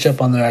they catch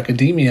up on their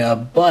academia,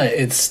 but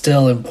it's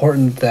still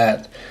important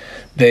that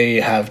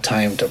they have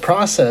time to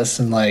process,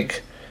 and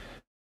like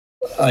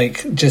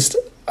just,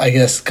 I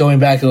guess going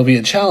back, it'll be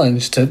a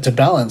challenge to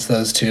balance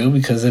those two,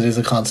 because it is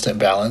a constant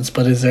balance.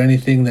 But is there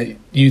anything that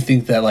you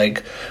think that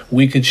like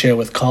we could share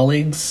with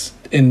colleagues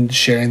in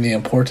sharing the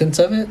importance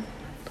of it?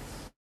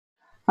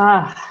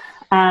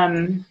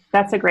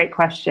 That's a great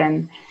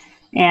question.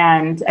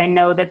 And I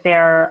know that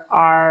there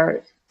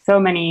are so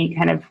many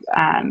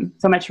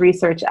so much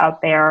research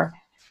out there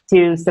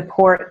to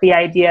support the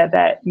idea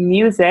that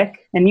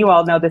music, and you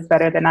all know this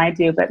better than I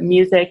do, but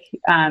music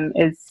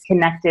is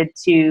connected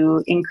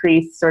to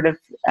increased sort of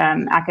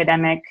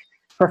academic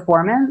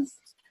performance.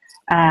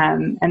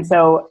 And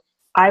so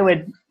I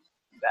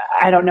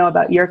don't know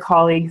about your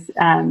colleagues,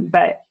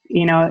 but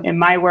in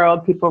my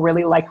world, people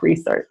really like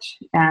research,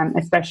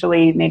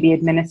 especially maybe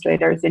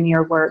administrators in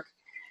your work.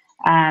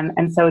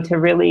 And so to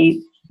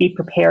really be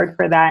prepared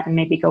for that and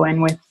maybe go in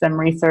with some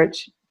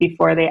research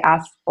before they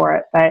ask for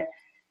it. But,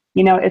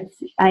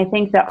 I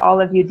think that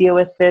all of you deal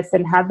with this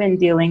and have been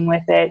dealing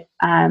with it,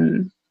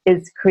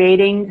 is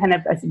creating kind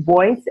of a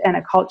voice and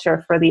a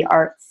culture for the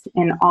arts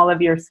in all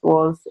of your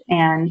schools.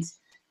 And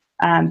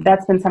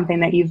that's been something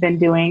that you've been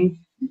doing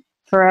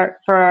for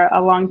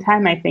a long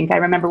time, I think. I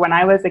remember when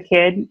I was a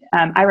kid,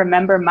 I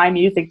remember my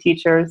music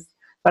teachers,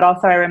 but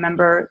also I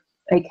remember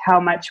like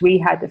how much we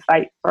had to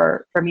fight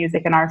for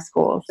music in our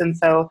schools. And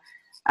so,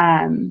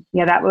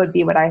 that would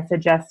be what I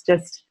suggest,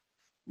 just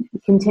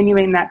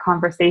continuing that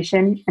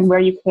conversation, and where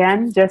you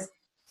can, just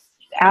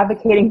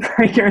advocating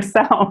for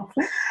yourself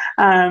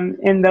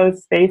in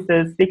those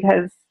spaces,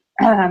 because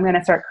I'm going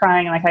to start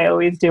crying like I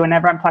always do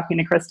whenever I'm talking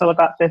to Crystal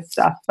about this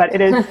stuff. But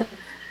it is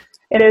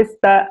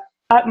the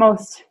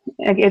utmost,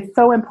 it's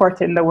so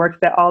important, the work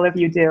that all of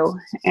you do.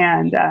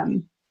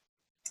 And,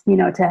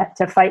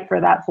 to fight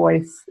for that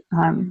voice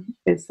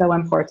is so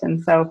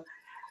important. So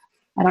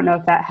I don't know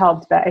if that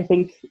helped, but I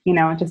think,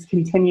 just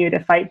continue to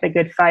fight the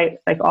good fight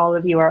like all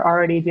of you are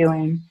already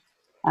doing.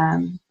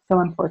 So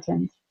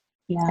important.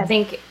 Yeah. I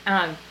think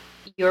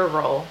your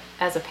role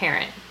as a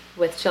parent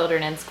with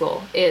children in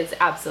school is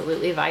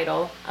absolutely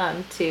vital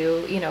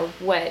to,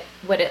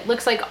 what it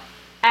looks like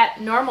at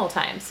normal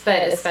times,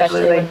 but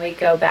especially when we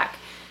go back.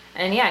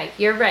 And yeah,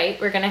 you're right.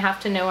 We're going to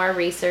have to know our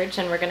research,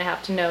 and we're going to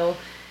have to know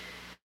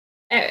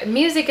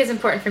music is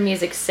important for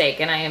music's sake.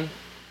 And I am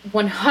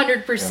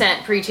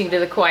 100% preaching to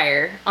the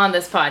choir on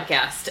this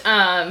podcast.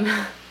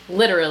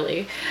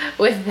 Literally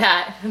with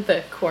that,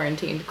 the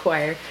quarantined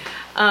choir.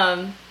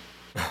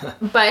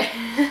 But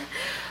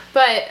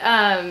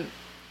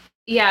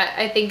yeah,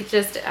 I think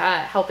just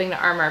helping to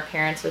arm our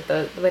parents with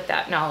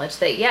that knowledge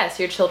that yes,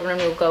 your children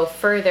will go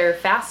further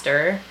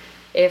faster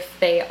if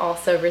they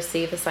also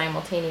receive a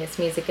simultaneous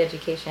music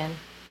education.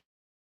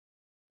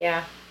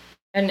 Yeah,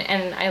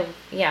 and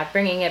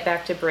bringing it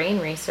back to brain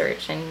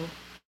research, and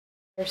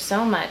there's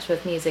so much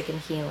with music and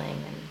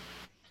healing, and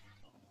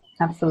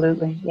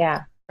absolutely,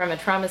 yeah, from a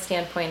trauma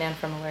standpoint and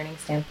from a learning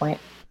standpoint.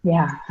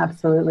 Yeah,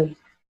 absolutely.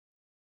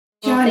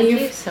 Well, John, thank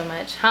you so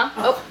much. Huh?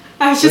 Oh.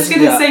 I was just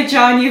going to say,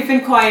 John, you've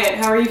been quiet.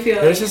 How are you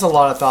feeling? There's just a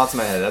lot of thoughts in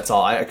my head. That's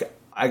all.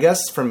 I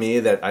guess for me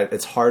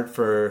it's hard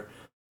for...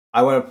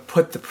 I want to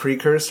put the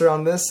precursor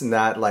on this, and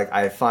that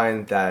I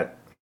find that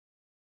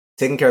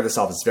taking care of the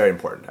self is very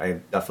important. I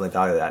definitely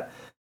value that.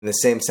 In the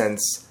same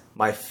sense,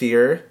 my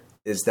fear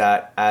is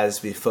that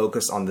as we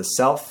focus on the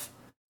self,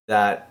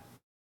 that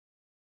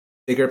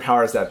bigger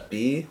powers that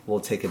be will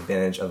take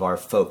advantage of our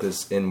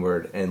focus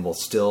inward and will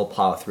still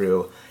plow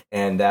through,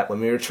 and that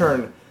when we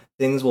return,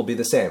 things will be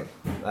the same.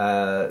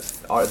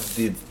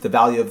 The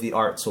value of the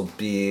arts will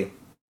be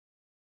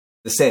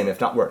the same,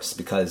 if not worse,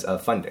 because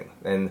of funding.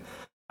 And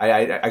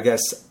I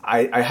guess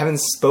I haven't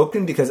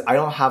spoken because I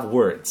don't have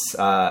words.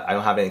 I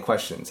don't have any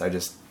questions.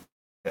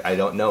 I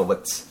don't know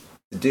what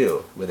to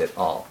do with it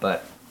all.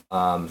 But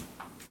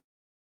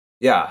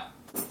yeah,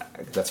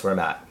 that's where I'm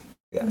at,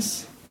 I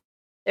guess.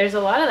 There's a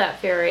lot of that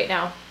fear right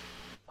now.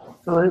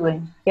 Absolutely,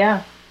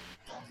 yeah.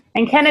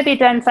 And can it be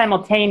done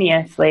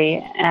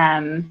simultaneously?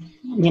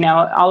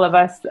 All of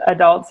us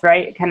adults,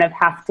 right, kind of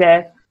have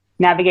to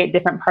navigate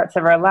different parts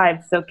of our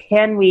lives. So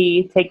can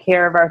we take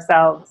care of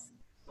ourselves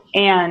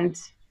and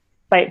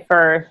fight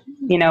for,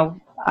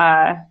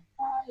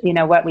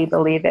 what we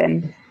believe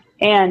in,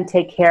 and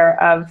take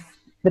care of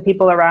the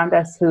people around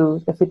us,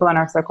 the people in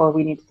our circle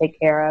we need to take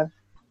care of.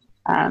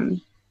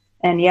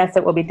 And yes,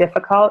 it will be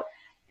difficult.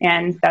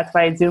 And that's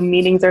why Zoom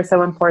meetings are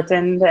so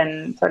important,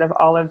 and sort of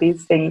all of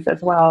these things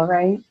as well,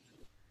 right?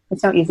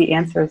 There's no easy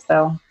answers,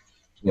 though.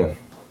 Yeah.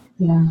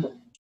 Yeah.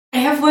 I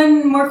have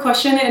one more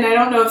question, and I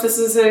don't know if this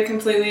is a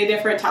completely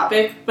different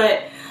topic,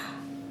 but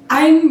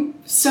I'm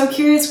so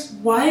curious,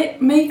 what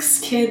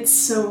makes kids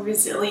so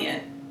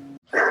resilient?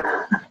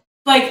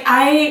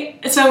 I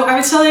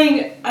was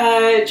telling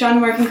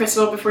John, Mark, and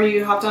Crystal before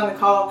you hopped on the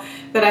call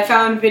that I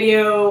found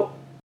video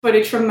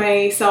footage from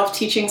myself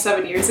teaching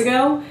 7 years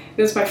ago.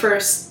 It was my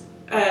first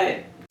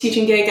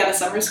teaching gig at a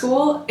summer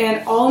school,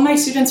 and all my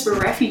students were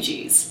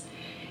refugees.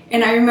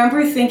 And I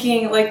remember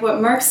thinking,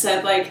 what Mark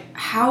said,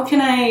 how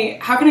can I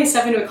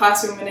step into a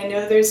classroom and I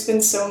know there's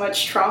been so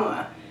much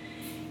trauma?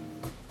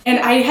 And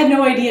I had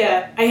no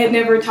idea. I had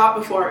never taught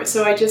before,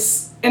 so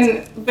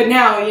but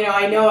now,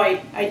 I know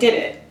I did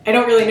it. I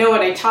don't really know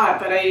what I taught,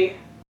 but I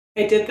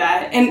did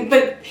that.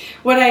 But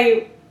when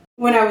I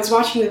was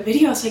watching the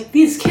video, I was like,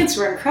 these kids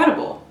were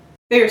incredible.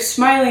 They were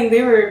smiling,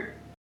 they were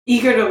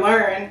eager to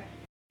learn.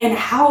 And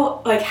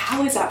how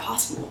is that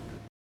possible?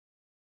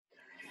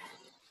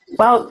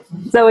 Well,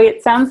 Zoe,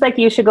 it sounds like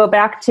you should go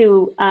back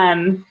to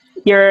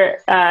your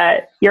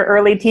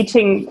early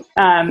teaching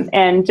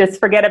and just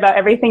forget about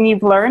everything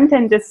you've learned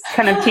and just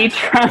kind of teach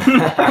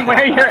from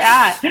where you're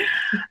at,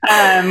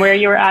 where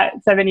you were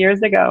at 7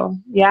 years ago.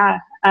 Yeah.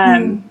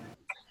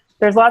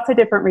 There's lots of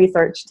different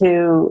research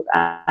to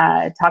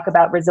talk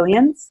about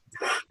resilience,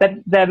 but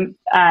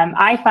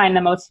I find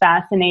the most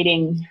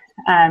fascinating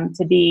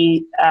to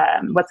be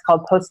what's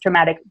called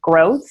post-traumatic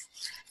growth,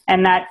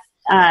 and that's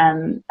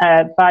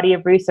a body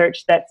of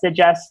research that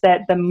suggests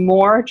that the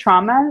more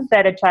trauma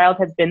that a child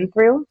has been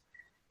through,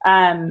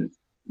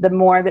 the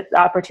more the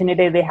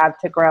opportunity they have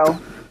to grow.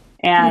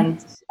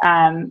 And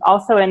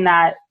also in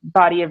that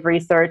body of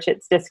research,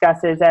 it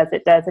discusses, as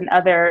it does in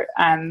other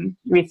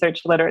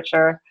research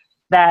literature,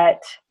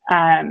 that,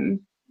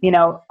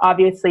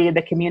 obviously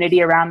the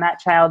community around that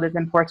child is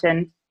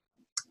important,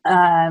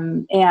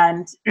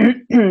 and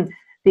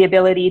the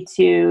ability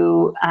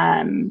to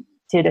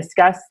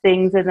discuss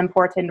things is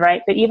important,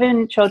 right? But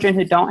even children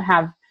who don't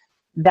have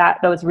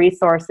those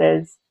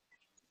resources,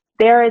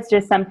 there is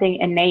just something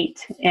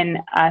innate in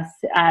us.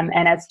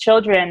 And as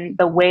children,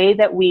 the way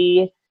that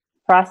we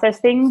process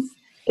things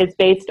is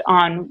based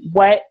on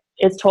what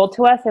is told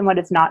to us and what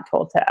is not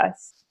told to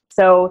us.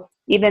 So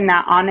even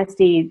that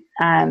honesty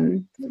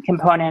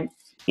component,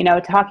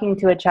 talking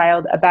to a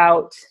child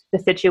about the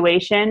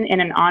situation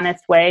in an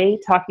honest way,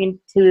 talking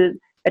to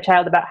a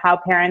child about how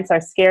parents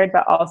are scared,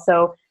 but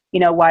also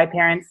why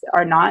parents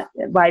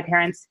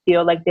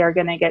feel like they're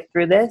going to get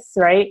through this,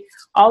 right?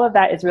 All of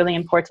that is really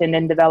important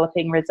in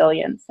developing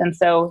resilience. And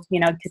so,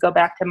 to go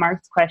back to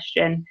Mark's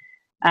question,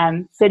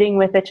 sitting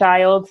with a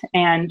child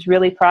and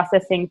really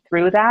processing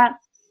through that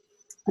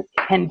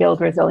can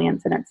build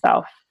resilience in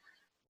itself.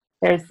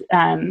 There's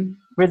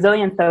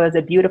resilience, though, is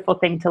a beautiful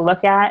thing to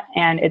look at,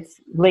 and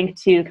it's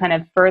linked to kind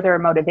of further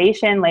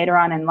motivation later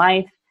on in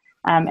life.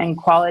 And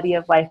quality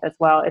of life as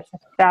well. It's a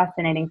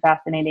fascinating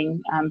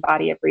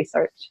body of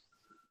research.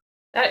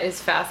 That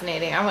is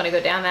fascinating. I want to go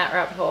down that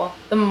rabbit hole.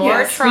 The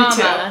more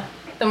trauma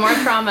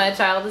a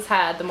child has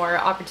had, the more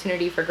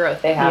opportunity for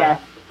growth they have.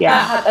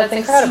 Yeah. That's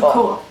incredible. So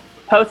cool.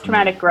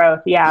 Post-traumatic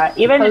growth, yeah.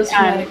 Even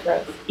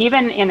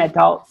in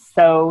adults.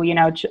 So,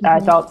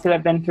 adults who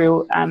have been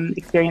through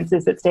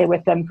experiences that stay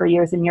with them for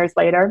years and years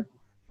later,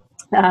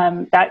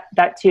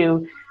 that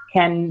too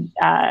can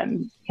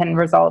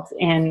result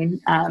in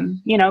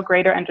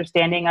greater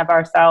understanding of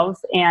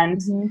ourselves,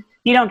 and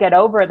you don't get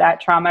over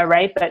that trauma,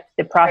 right? But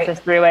to process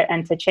through it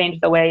and to change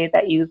the way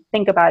that you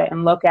think about it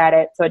and look at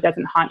it, so it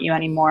doesn't haunt you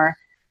anymore.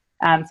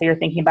 So you're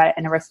thinking about it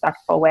in a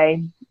respectful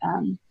way.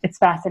 It's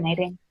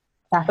fascinating.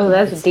 Oh,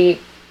 that's deep.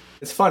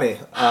 It's funny.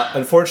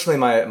 Unfortunately,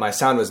 my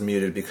sound was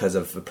muted because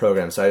of the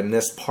program, so I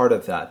missed part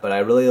of that. But I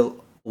really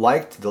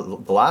liked the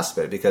last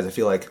bit, because I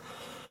feel like,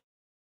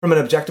 from an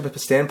objective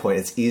standpoint,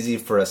 it's easy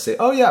for us to say,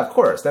 oh yeah, of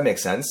course, that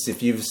makes sense.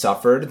 If you've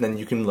suffered, then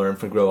you can learn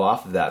from, grow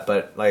off of that.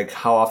 But like,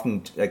 how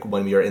often, like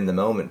when we are in the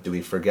moment, do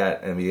we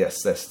forget and we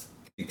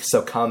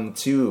succumb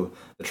to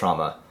the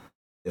trauma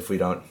if we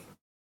don't?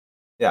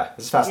 Yeah,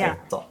 it's fascinating.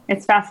 Yeah. That's all.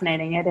 It's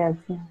fascinating. It is.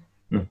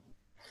 Yeah.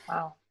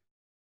 Wow.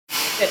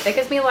 Good. That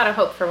gives me a lot of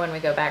hope for when we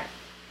go back.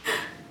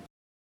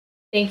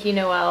 Thank you,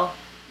 Noelle.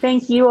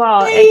 Thank you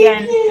all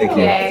again. Thank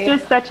you. It's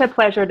just such a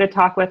pleasure to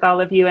talk with all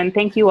of you, and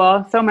thank you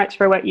all so much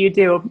for what you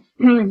do.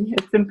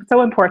 It's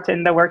so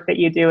important, the work that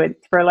you do.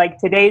 It's for like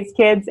today's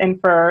kids and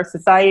for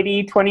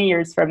society 20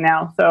 years from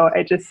now. So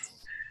I just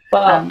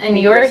and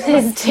yours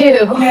is too.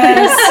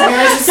 Yes,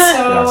 yours is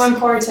so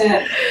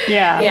important.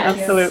 Yeah, Yes.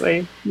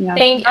 Absolutely. Yeah.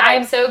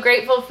 I'm so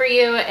grateful for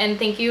you, and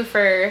thank you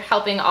for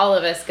helping all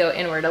of us go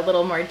inward a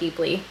little more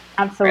deeply.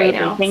 Absolutely. Right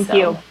now, Thank so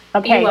you.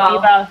 Okay. be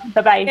well.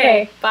 Bye-bye.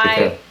 Okay, bye. Take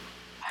care.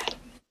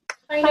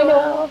 I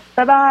know.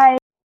 Bye-bye.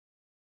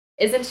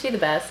 Isn't she the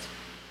best?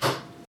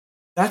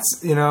 That's,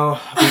 we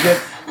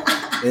get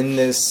in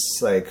this,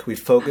 like, we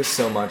focus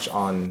so much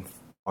on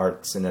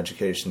arts and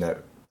education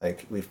that,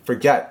 like, we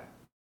forget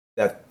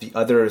that the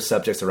other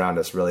subjects around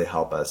us really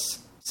help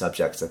us.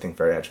 Subjects, I think,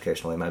 very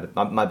educationally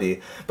might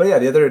be. But yeah,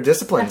 the other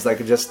disciplines,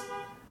 like, just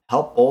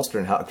help bolster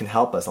and can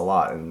help us a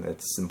lot. And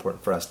it's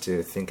important for us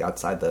to think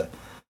outside the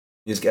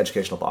music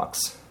educational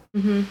box.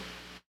 Mm-hmm.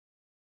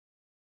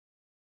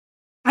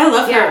 I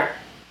love her.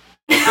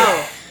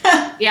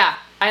 Oh, yeah,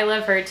 I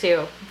love her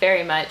too,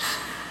 very much.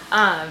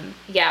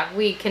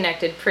 We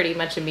connected pretty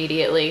much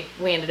immediately.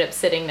 We ended up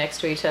sitting next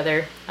to each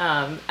other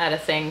at a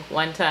thing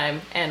one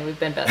time, and we've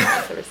been best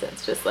friends ever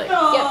since. Just like,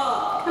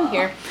 yeah, come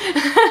here.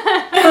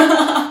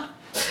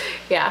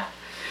 Yeah.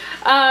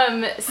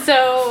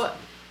 So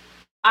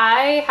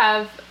I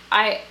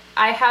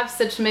have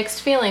such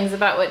mixed feelings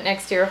about what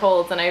next year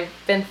holds, and I've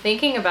been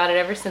thinking about it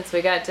ever since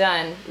we got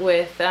done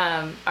with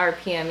our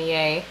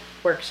PMEA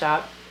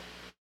workshop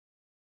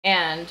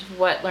and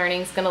what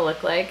learning's going to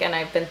look like. And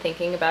I've been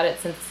thinking about it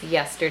since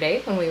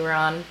yesterday when we were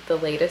on the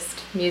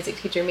latest music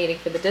teacher meeting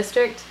for the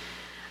district.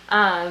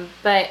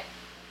 But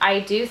I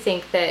do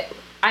think that,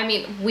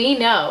 we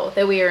know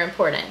that we are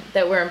important,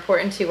 that we're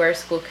important to our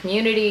school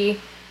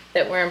community,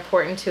 that we're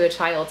important to a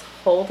child's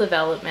whole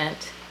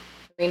development.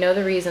 We know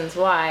the reasons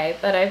why,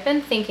 but I've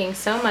been thinking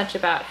so much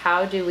about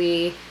how do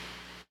we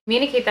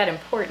communicate that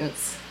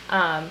importance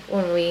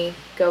when we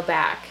go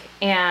back.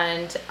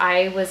 And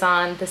I was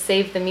on the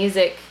Save the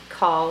Music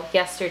call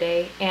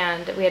yesterday,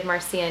 and we had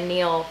Marcia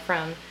Neal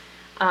from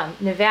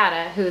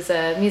Nevada, who's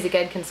a music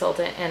ed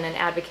consultant and an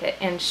advocate,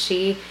 and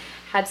she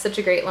had such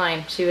a great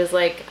line. She was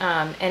like,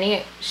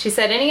 she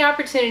said, any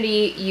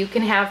opportunity you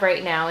can have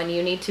right now, and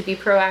you need to be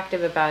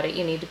proactive about it.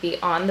 You need to be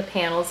on the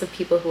panels of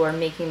people who are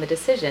making the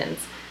decisions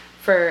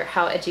for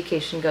how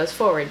education goes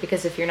forward,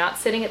 because if you're not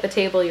sitting at the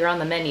table, you're on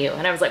the menu.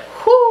 And I was like,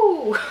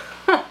 whoo,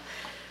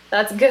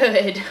 that's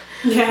good.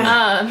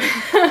 Yeah.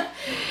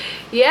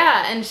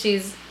 Yeah, and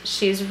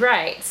she's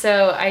right.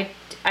 So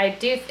I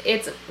do,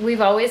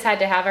 we've always had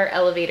to have our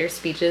elevator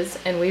speeches,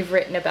 and we've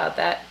written about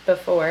that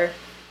before.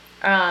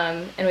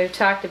 And we've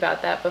talked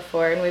about that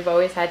before, and we've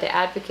always had to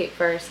advocate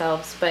for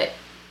ourselves, but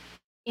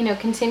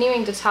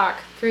continuing to talk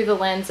through the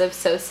lens of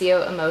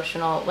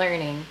socio-emotional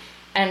learning,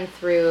 and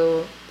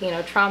through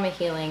trauma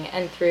healing,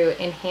 and through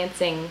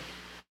enhancing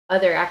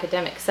other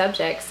academic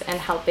subjects and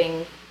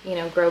helping,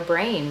 grow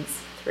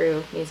brains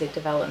through music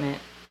development,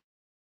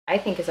 I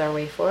think is our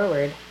way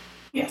forward.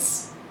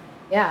 Yes.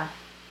 Yeah.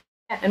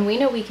 And we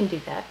know we can do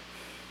that.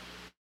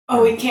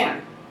 Oh, we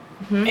can.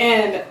 Mm-hmm.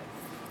 And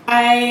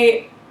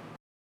I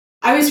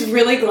was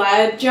really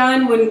glad,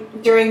 John, when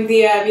during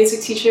the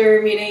music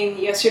teacher meeting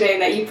yesterday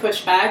that you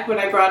pushed back when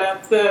I brought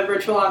up the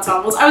virtual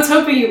ensembles. I was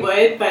hoping you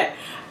would, but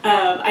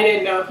I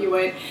didn't know if you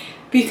would,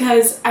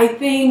 because I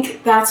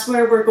think that's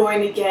where we're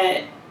going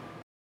to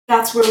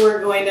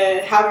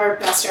have our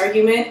best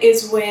argument,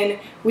 is when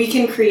we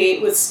can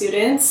create with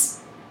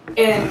students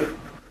and,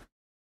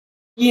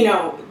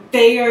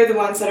 they are the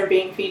ones that are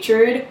being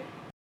featured.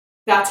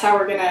 That's how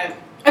we're gonna.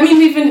 I mean,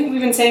 we've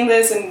been saying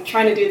this and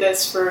trying to do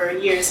this for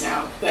years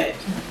now, but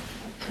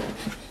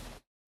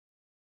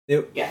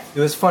it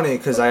was funny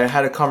because I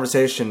had a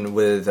conversation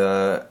with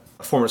a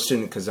former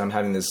student, because I'm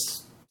having this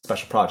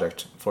special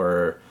project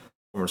for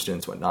former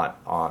students, whatnot,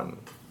 on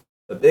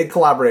a big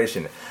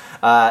collaboration.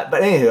 But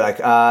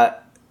anywho,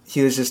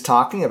 he was just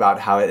talking about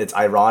how it's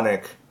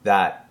ironic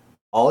that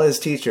all his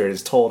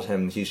teachers told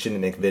him he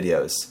shouldn't make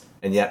videos,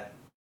 and yet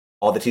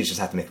all the teachers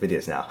have to make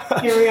videos now.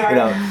 Here we are.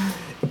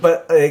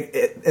 But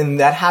and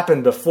that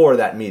happened before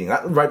that meeting,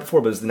 not right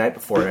before, but it was the night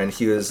before, and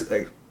he was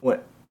like,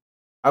 "What?"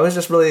 I was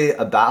just really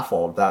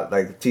baffled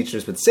that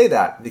teachers would say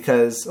that,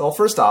 because, well,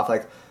 first off,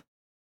 I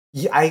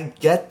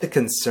get the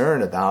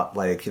concern about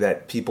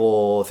that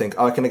people think,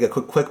 oh, I can make a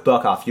quick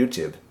buck off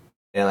YouTube,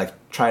 and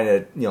trying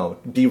to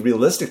be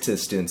realistic to the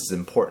students is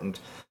important.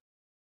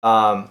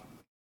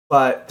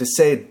 But to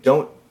say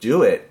don't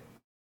do it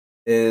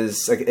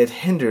is it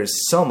hinders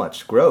so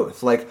much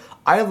growth.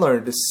 I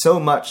learned so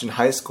much in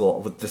high school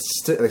with the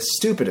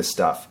stupidest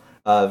stuff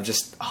of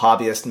just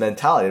hobbyist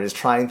mentality, just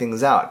trying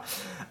things out,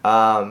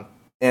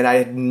 and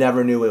I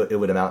never knew what it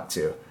would amount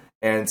to.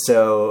 And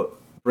so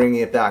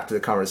bringing it back to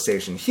the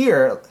conversation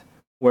here,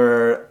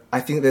 where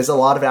I think there's a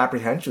lot of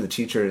apprehension, the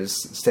teachers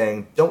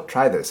saying, don't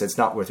try this, it's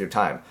not worth your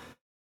time.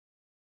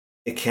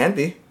 It can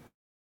be.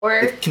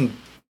 Or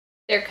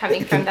they're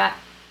coming from that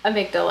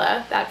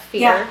amygdala, that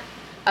fear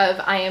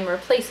of I am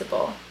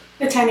replaceable.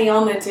 The tiny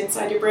element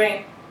inside your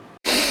brain.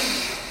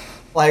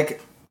 I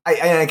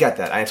get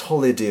that. I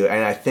totally do.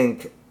 And I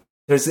think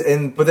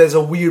but there's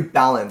a weird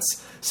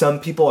balance. Some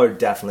people are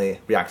definitely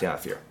reacting out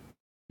of fear.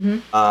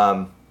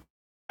 Mm-hmm.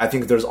 I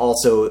think there's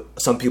also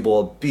some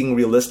people being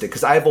realistic,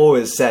 because I've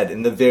always said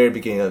in the very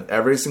beginning of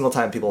every single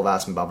time people have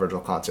asked me about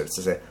virtual concerts,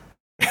 to say,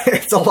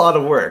 it's a lot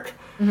of work.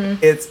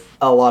 Mm-hmm. It's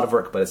a lot of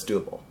work, but it's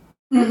doable.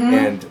 Mm-hmm.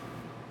 And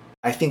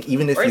I think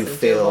even if you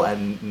fail at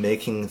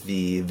making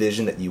the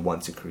vision that you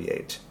want to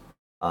create,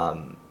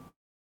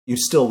 you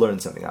still learn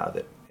something out of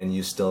it, and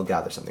you still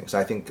gather something. So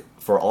I think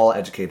for all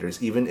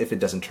educators, even if it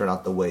doesn't turn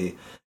out the way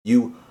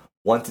you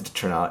want it to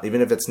turn out,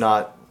 even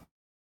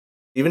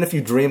if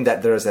you dream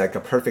that there's a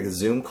perfect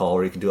Zoom call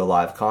where you can do a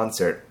live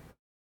concert,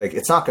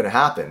 it's not going to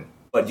happen,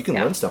 but you can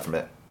learn stuff from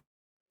it.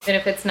 And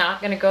if it's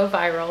not going to go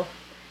viral,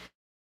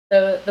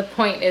 the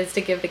point is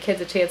to give the kids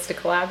a chance to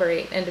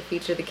collaborate and to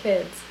feature the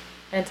kids,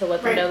 and to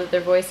let them know that their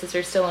voices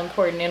are still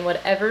important in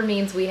whatever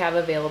means we have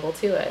available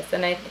to us.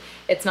 And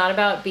it's not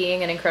about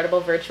being an incredible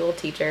virtual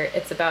teacher.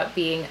 It's about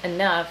being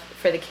enough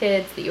for the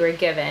kids that you are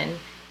given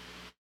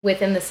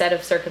within the set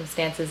of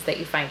circumstances that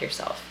you find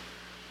yourself.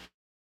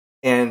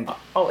 And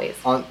always.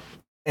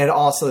 And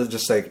also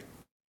just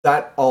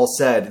that all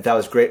said, that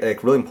was great,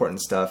 really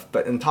important stuff.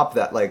 But on top of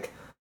that,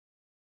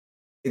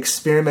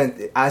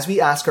 experiment. As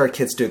we ask our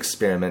kids to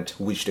experiment,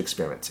 we should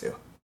experiment too.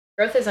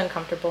 Growth is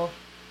uncomfortable.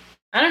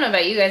 I don't know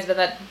about you guys, but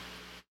that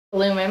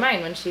blew my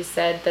mind when she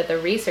said that the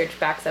research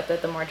backs up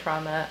that the more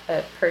trauma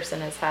a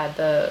person has had,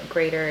 the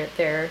greater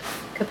their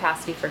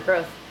capacity for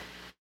growth.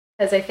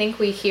 Because I think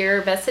we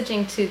hear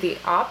messaging to the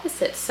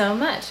opposite so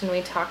much, and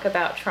we talk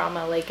about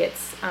trauma like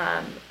it's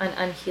an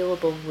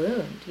unhealable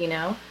wound,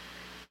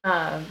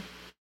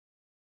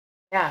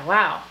 Yeah,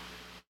 wow.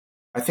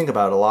 I think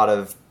about a lot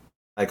of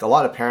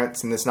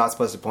parents, and this is not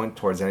supposed to point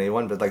towards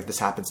anyone, but this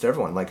happens to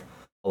everyone.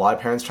 A lot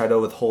of parents try to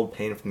withhold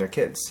pain from their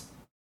kids.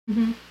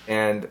 Mm-hmm.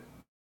 And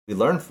we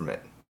learn from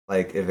it.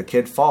 If a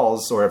kid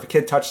falls, or if a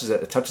kid touches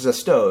a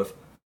stove,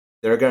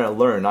 they're going to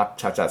learn not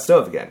to touch that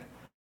stove again.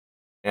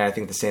 And I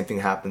think the same thing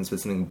happens with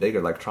something bigger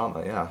like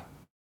trauma. Yeah.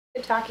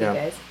 Good talking,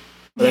 guys.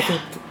 But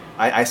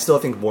I still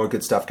think more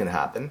good stuff can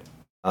happen.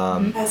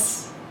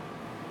 Yes.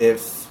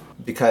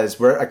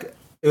 Because it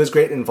was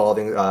great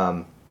involving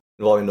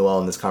Noelle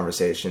in this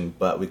conversation,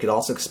 but we could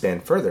also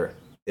expand further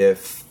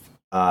if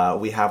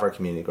we have our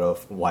community grow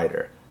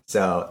wider.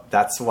 So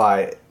that's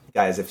why,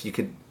 guys, if you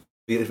could,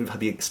 it would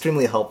be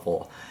extremely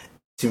helpful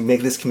to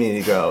make this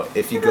community grow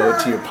if you go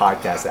to your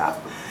podcast app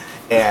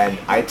and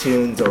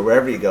iTunes or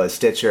wherever you go,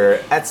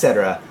 Stitcher,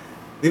 etc.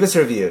 Leave us a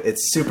review.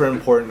 It's super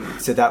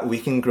important so that we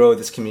can grow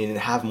this community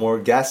and have more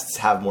guests,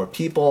 have more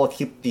people,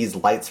 keep these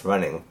lights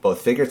running,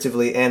 both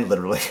figuratively and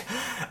literally.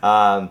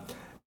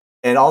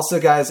 And also,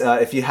 guys,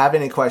 if you have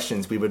any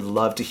questions, we would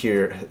love to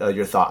hear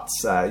your thoughts.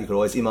 You can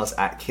always email us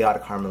at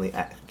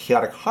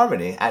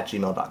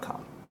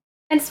chaoticharmony@gmail.com.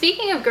 And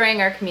speaking of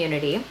growing our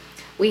community,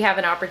 we have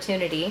an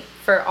opportunity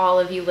for all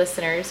of you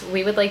listeners.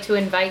 We would like to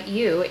invite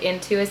you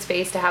into a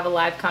space to have a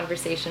live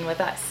conversation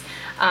with us.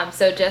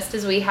 So just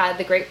as we had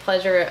the great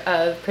pleasure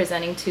of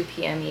presenting to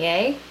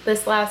PMEA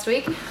this last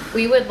week,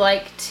 we would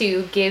like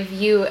to give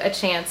you a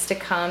chance to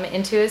come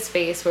into a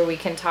space where we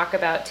can talk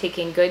about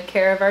taking good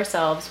care of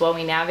ourselves while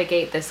we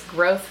navigate this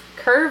growth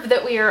curve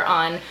that we are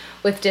on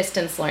with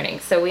distance learning.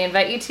 So we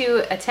invite you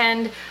to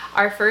attend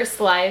our first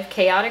live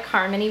Chaotic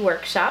Harmony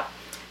workshop,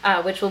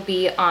 which will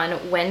be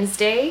on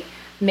Wednesday,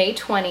 May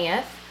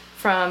 20th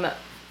from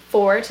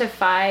 4 to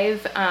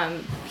 5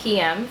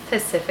 p.m.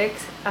 Pacific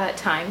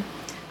time.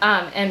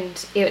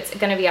 And it's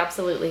going to be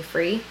absolutely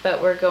free,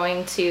 but we're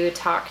going to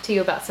talk to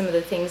you about some of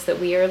the things that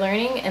we are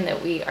learning and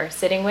that we are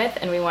sitting with,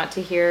 and we want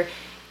to hear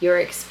your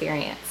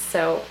experience.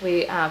 So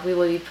we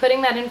will be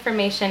putting that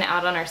information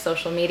out on our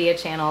social media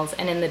channels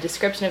and in the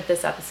description of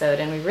this episode,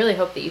 and we really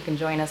hope that you can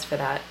join us for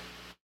that.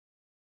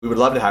 We would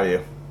love to have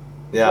you.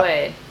 Yeah.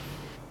 Good.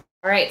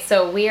 All right,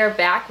 so we are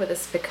back with a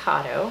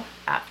Spiccato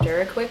after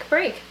a quick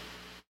break.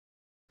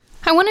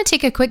 I want to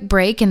take a quick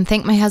break and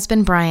thank my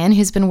husband Brian,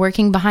 who's been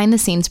working behind the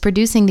scenes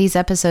producing these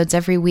episodes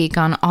every week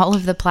on all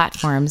of the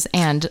platforms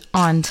and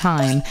on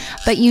time.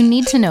 But you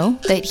need to know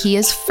that he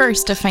is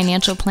first a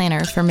financial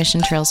planner for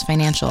Mission Trails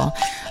Financial.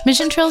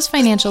 Mission Trails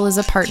Financial is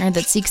a partner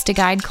that seeks to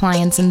guide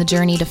clients in the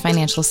journey to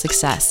financial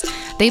success.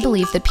 They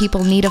believe that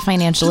people need a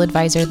financial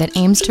advisor that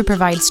aims to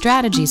provide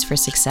strategies for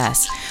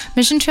success.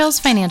 Mission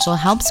Trails Financial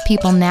helps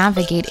people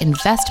navigate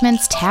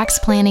investments, tax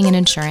planning, and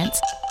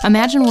insurance.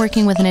 Imagine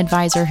working with an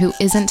advisor who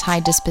isn't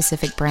tied to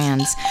specific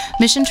brands.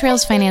 Mission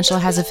Trails Financial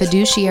has a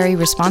fiduciary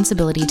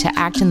responsibility to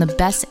act in the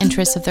best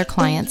interests of their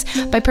clients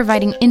by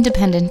providing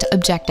independent,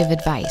 objective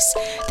advice.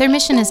 Their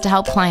mission is to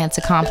help clients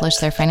accomplish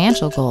their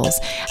financial goals.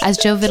 As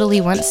Joe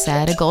Vitale once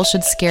said, a goal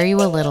should scare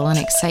you a little and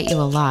excite you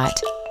a lot.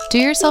 Do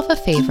yourself a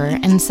favor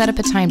and set up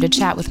a time to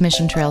chat with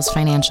Mission Trails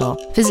Financial.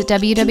 Visit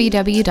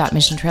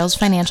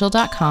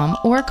www.missiontrailsfinancial.com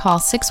or call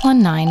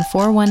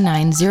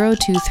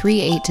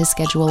 619-419-0238 to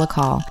schedule a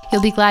call.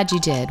 You'll be glad you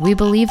did. We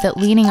believe that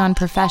leaning on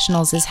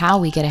professionals is how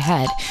we get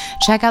ahead.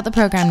 Check out the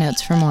program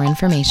notes for more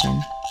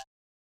information.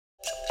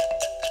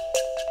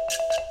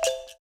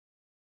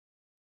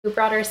 Who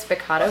brought our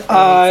Spiccato?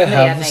 I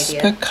have the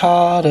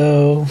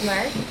Spiccato.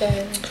 Mark,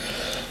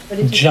 what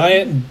did you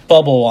Giant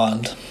bubble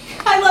wand.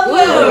 I love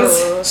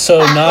those. So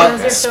not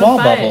Those are so small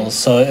fun. bubbles,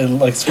 so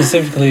like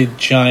specifically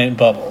giant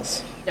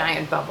bubbles.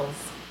 Giant bubbles.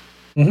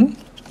 We've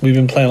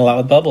been playing a lot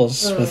with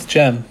bubbles with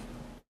Jem.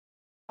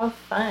 How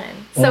fun.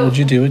 What would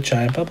you do with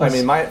giant bubbles? I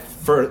mean,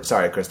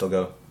 sorry, Crystal,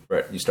 go.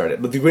 Right, you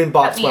started. But the green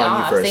box cut me went on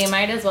you off, first. so you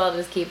might as well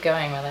just keep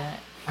going with it.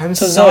 I'm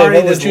So Zoe, sorry,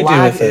 what would there's you do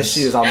lag with this?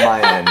 issues on my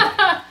end.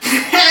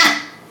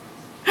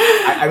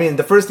 I mean,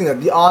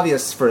 the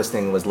obvious first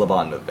thing was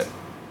Levon movement.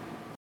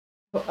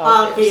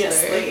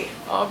 Obviously.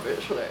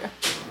 Obviously,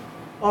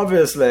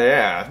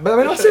 yeah. But I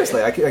mean, no,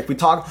 seriously,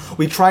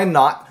 we try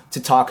not to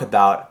talk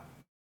about,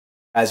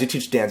 as you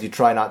teach dance, you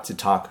try not to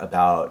talk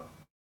about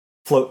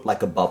float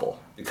like a bubble,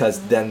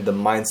 because then the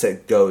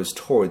mindset goes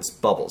towards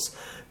bubbles.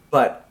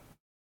 But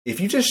if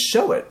you just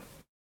show it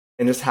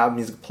and just have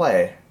music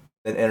play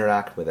and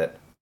interact with it,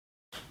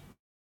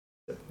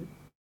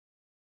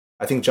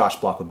 I think Josh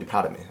Block would be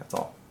proud of me, that's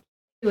all.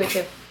 We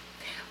do.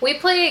 We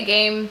play a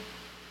game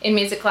in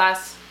music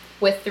class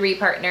with 3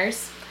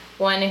 partners.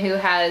 One who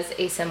has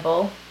a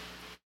cymbal,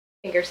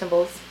 finger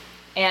cymbals,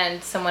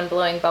 and someone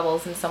blowing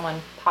bubbles and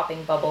someone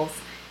popping bubbles.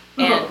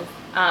 And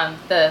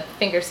the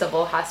finger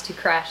cymbal has to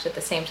crash at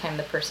the same time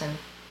the person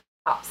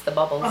pops the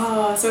bubbles.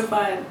 Oh, so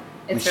fun.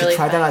 We It's should really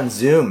try fun. that on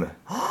Zoom.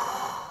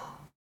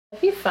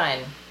 It'd be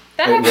fun.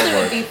 That It would actually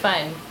would work. be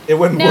fun. It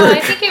wouldn't No, work.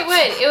 I think it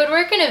would. It would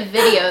work in a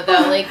video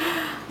though. Like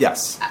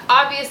Yes.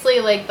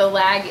 obviously like the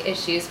lag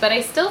issues, but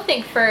I still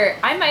think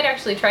I might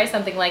actually try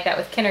something like that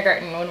with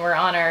kindergarten when we're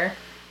on our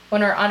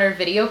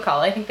video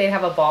call. I think they'd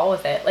have a ball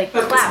with it. Like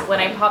That'd be clap so when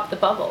I fun. pop the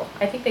bubble.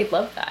 I think they'd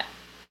love that.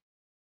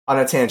 On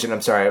a tangent, I'm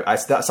sorry. I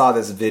saw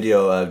this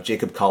video of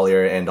Jacob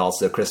Collier and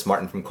also Chris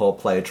Martin from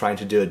Coldplay trying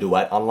to do a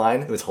duet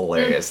online. It was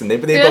hilarious, and they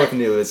both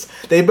knew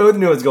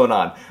what was going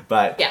on.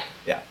 But Yeah.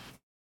 yeah.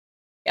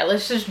 Yeah,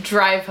 let's just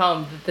drive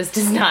home that this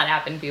does not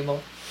happen,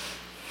 people.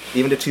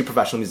 Even to 2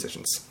 professional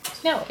musicians.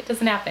 No, it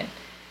doesn't happen.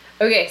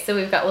 Okay, so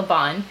we've got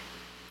LeBon.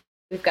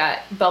 We've got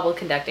bubble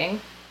conducting.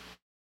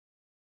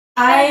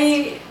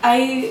 I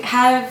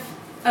have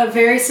a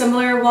very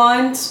similar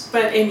wand,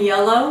 but in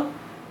yellow,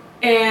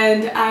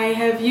 and I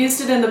have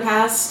used it in the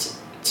past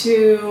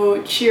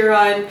to cheer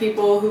on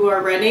people who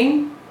are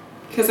running,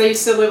 because I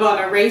used to live on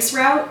a race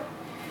route,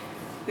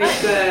 like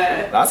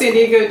the San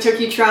Diego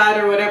Turkey Trot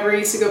or whatever. I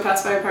used to go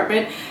past my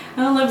apartment. I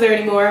don't live there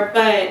anymore,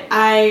 but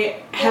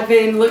I have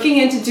been looking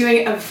into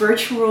doing a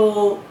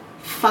virtual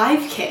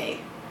 5K,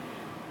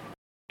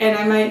 and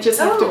I might just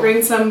have to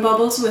bring some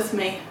bubbles with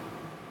me.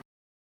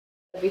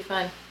 That'd be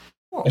fun.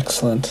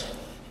 Excellent.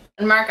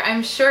 And Mark,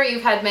 I'm sure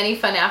you've had many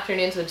fun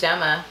afternoons with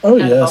Gemma. Oh,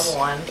 at yes. Bubble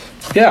One.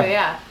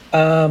 Yeah.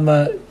 So,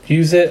 yeah.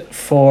 Use it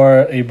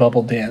for a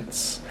bubble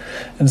dance.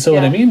 And so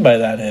what I mean by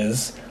that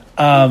is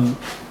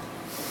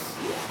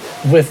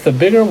With the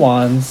bigger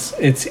wands,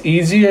 it's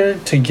easier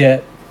to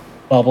get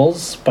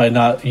bubbles by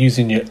not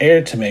using your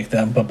air to make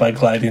them, but by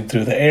gliding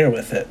through the air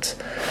with it.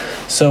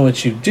 So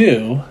what you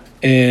do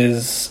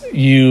is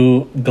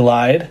you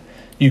glide,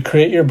 you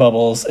create your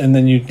bubbles, and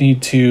then you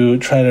need to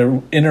try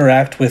to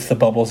interact with the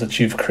bubbles that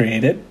you've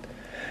created.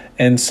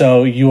 And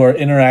so you are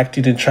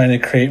interacting and trying to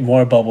create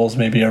more bubbles,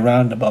 maybe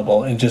around a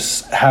bubble, and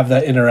just have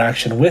that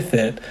interaction with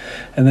it.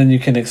 And then you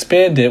can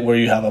expand it where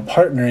you have a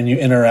partner and you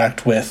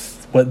interact with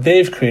what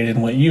they've created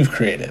and what you've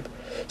created.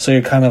 So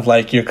you're kind of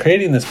like, you're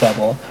creating this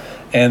bubble.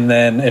 And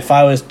then if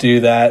I was to do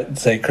that,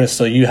 say,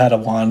 Crystal, you had a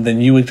wand, then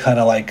you would kind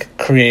of like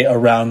create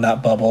around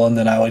that bubble, and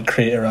then I would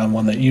create around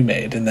one that you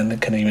made, and then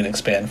it can even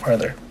expand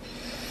further.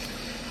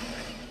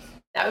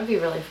 That would be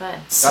really fun.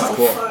 That's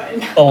cool.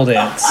 Fun. Old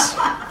ants.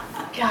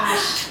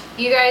 Gosh.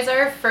 You guys,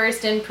 our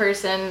first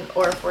in-person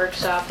ORF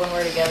workshop when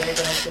we're together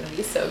is going to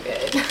be so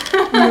good.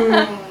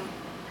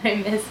 I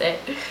miss it.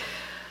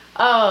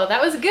 Oh,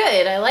 that was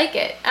good. I like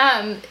it.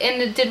 And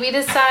who did we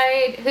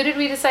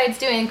decide's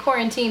doing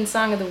quarantine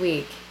song of the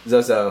week?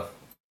 Zozo.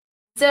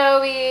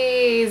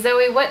 Zoe,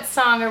 what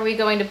song are we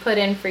going to put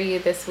in for you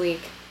this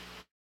week?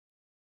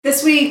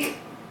 This week,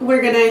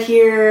 we're going to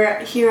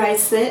hear Here I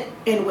Sit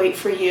and Wait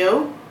for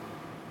You.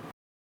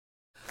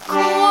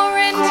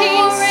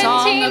 Quarantine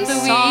song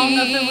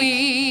of the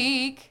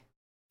week.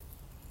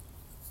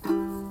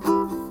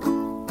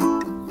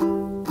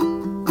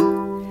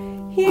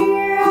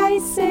 Here I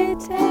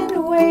sit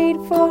and wait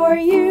for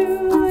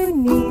you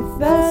neath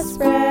the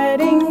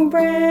spreading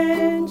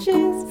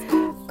branches.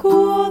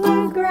 Cool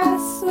the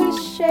grass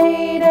with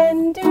shade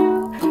and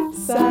dew.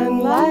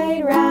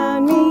 Sunlight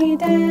round me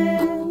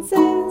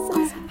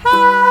dances.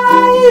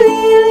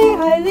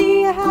 High,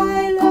 lee,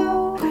 high,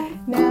 low.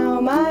 Now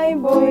my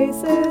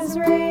voice is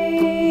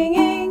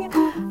ringing.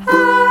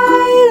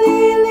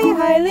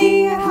 High,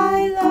 lee,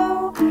 high,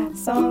 low.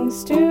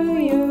 Songs to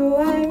you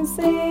I'm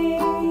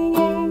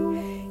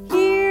singing.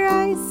 Here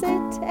I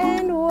sit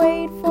and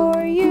wait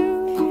for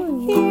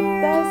you.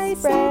 Here I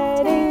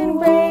sit and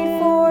wait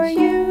for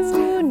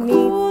you.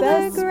 Neath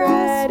the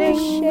spreading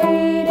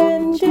shade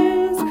and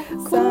dew.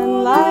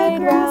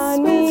 Sunlight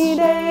round me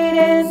shade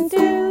and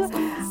dew.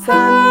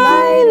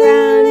 Sunlight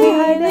round me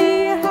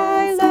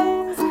high,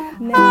 low.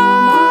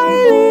 Now my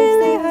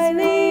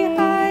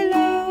high,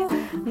 low.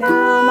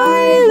 Now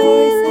my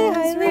voice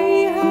is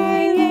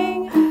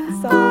ringing.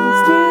 Songs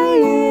to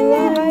you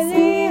I'm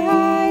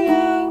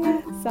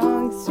singing.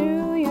 Songs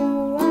to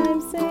you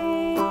I'm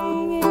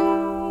singing.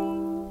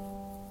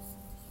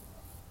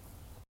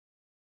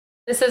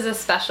 This is a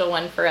special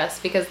one for us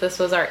because this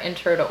was our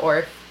intro to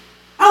ORF.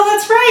 Oh,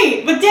 that's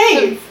right, with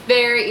Dave.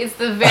 It's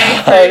the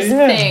very first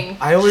yeah. thing.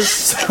 I was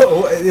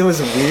so... It was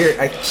weird.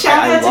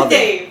 Shout I out to love it.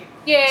 Dave.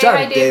 Yay, Shout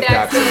hi out to Dave Dave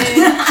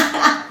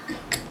Daxton.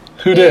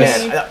 Who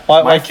dis? Man,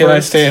 Why my can't I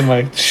first- stay in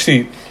my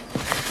seat?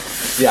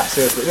 Yeah,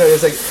 seriously. No,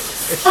 it's like,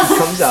 if he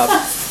comes up,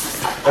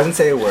 doesn't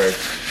say a word,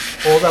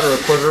 holds out a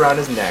recorder around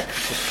his neck,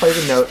 just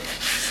plays a note,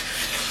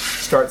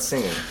 starts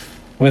singing.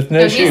 With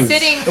no So he's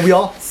shoes. And we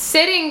all...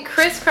 sitting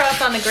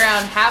crisscross on the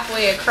ground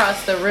halfway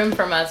across the room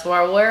from us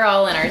while we're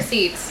all in our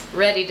seats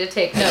ready to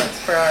take notes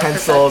for our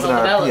Pencils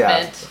professional and our... Yeah.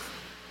 development.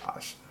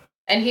 Gosh.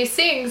 And he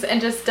sings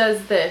and just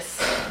does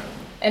this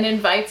and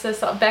invites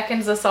us,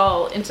 beckons us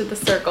all into the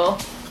circle.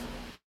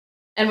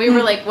 And we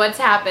were like, what's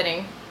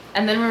happening?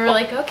 And then we were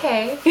like,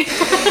 okay.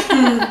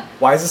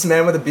 Why is this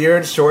man with a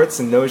beard, shorts,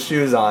 and no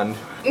shoes on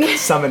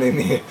summoning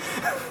me?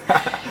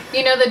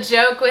 You know, the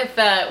joke with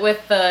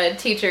the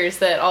teachers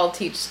that all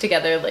teach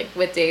together, like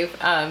with Dave,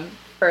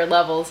 for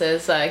levels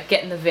is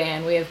get in the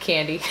van, we have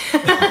candy.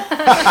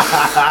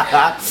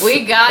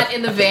 We got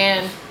in the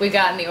van. We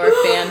got in the ORF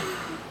van.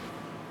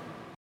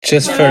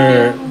 Just for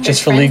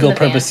friends in legal the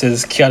van.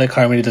 purposes, Kiana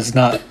Carmody does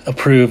not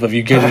approve of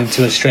you getting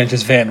into a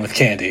stranger's van with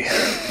candy.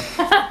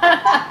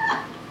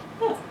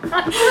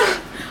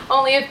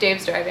 Only if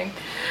Dave's driving.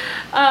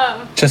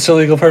 Just for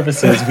legal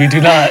purposes, we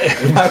do not. You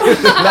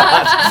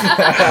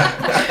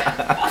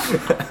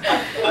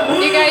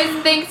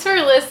guys, thanks for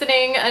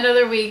listening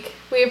another week.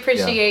 We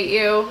appreciate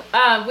you.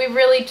 We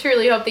really,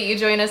 truly hope that you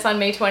join us on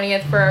May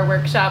 20th for our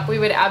workshop. We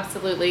would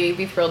absolutely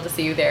be thrilled to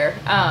see you there.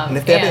 And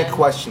if they have any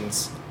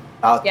questions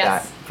about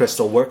Yes. that,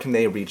 Crystal, where can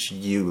they reach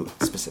you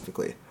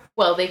specifically?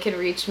 Well, they can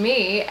reach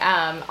me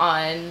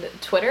on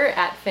Twitter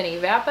at Finny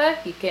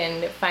Vappa. You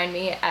can find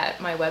me at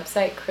my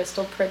website,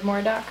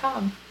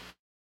 crystalpridmore.com.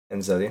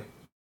 And Zoe?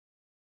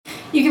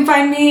 You can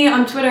find me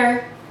on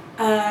Twitter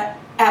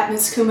at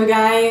Miss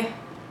Kumagai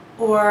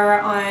or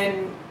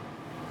on,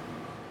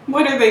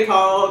 what are they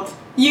called?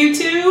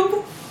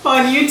 YouTube?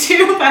 On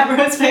YouTube at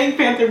Rosebank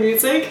Panther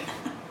Music.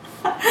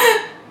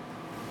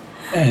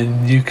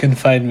 And you can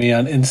find me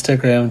on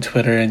Instagram,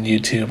 Twitter, and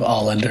YouTube,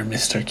 all under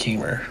Mr.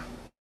 Keemer.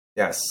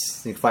 Yes,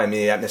 you can find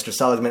me at Mr.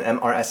 Seligman,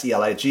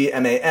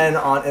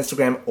 MrSeligman, on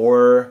Instagram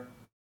or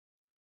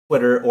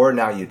Twitter or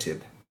now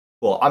YouTube.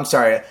 Well, I'm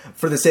sorry.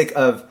 For the sake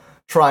of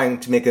trying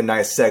to make a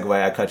nice segue,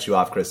 I cut you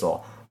off,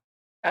 Crystal.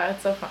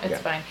 It's so fun.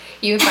 It's fine.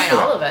 You can find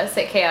all of us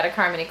at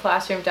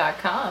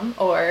chaoticharmonyclassroom.com,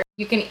 or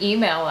you can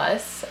email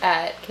us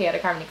at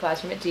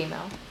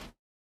chaoticharmonyclassroom@gmail.com.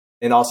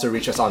 And also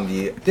reach us on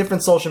the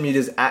different social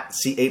medias at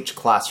CH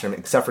Classroom,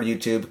 except for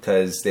YouTube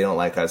because they don't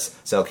like us.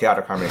 So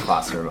Chaotic Harmony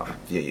Classroom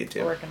via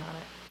YouTube. We're working on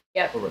it.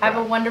 Yep. Have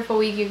a wonderful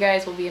week, you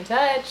guys. We'll be in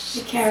touch.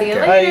 Take care. See you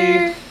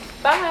later.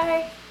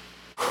 Bye.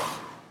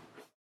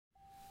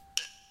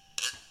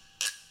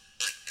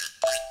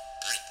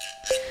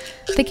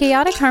 The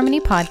Chaotic Harmony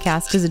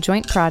podcast is a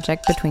joint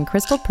project between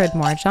Crystal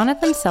Pridmore,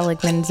 Jonathan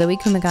Seligman, Zoe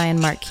Kumagai, and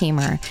Mark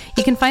Keemer.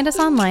 You can find us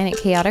online at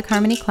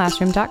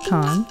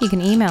chaoticharmonyclassroom.com. You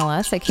can email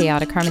us at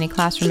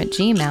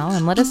chaoticharmonyclassroom@gmail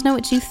and let us know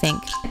what you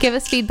think. Give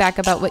us feedback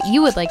about what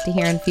you would like to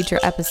hear in future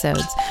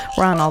episodes.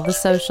 We're on all the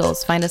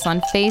socials. Find us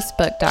on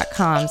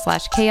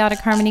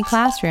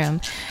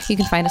facebook.com/chaoticharmonyclassroom. You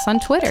can find us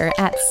on Twitter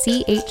at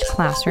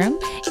CHClassroom,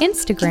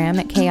 Instagram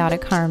at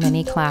Chaotic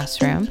Harmony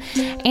Classroom,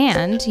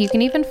 and you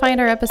can even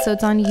find our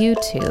episodes on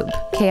YouTube.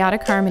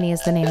 Chaotic Harmony is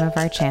the name of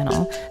our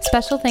channel.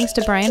 Special thanks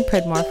to Brian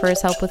Pridmore for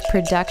his help with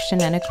production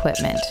and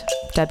equipment.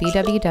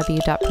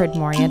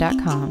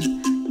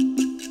 www.pridmoria.com.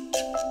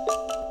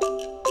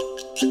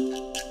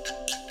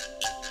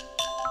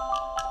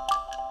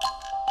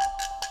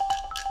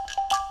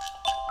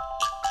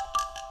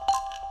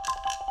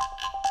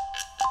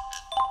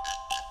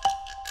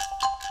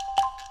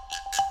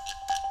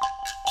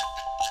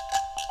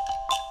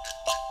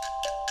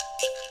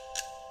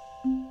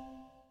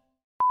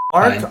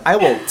 Mark, I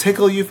will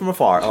tickle you from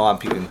afar. Oh, I'm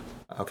peeking.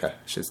 Okay, I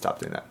should stop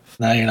doing that.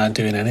 Now you're not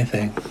doing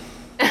anything.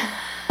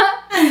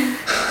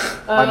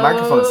 My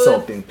microphone's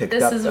still being picked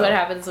up. This is what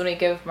happens when we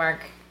give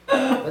Mark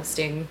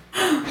hosting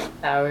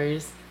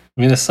powers.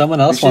 I mean, if someone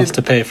else wants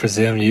to pay for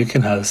Zoom, you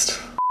can host.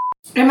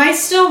 Am I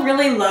still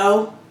really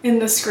low in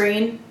the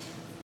screen?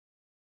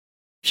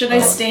 Should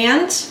I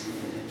stand?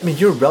 I mean,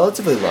 you're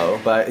relatively low,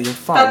 but you're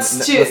fine.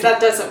 That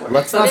doesn't work.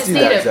 Let's not do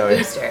that, Zoe.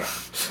 Booster.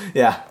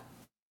 Yeah.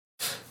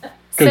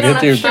 Go Sit on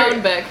get a your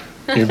phone book.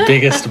 your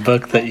biggest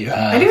book that you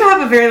I do have.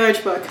 have a very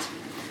large book.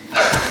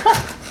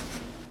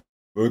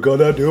 We're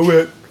gonna do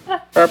it.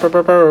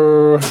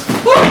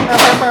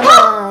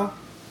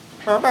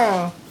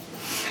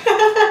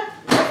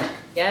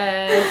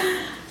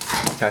 Yes.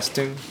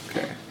 Testing.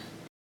 Okay.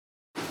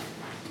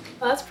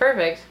 Well, that's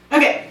perfect.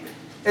 Okay.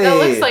 That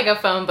looks like a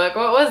phone book.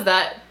 What was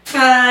that?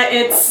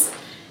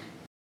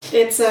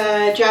 It's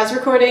a jazz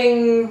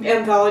recording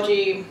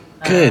anthology.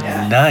 Good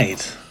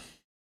night.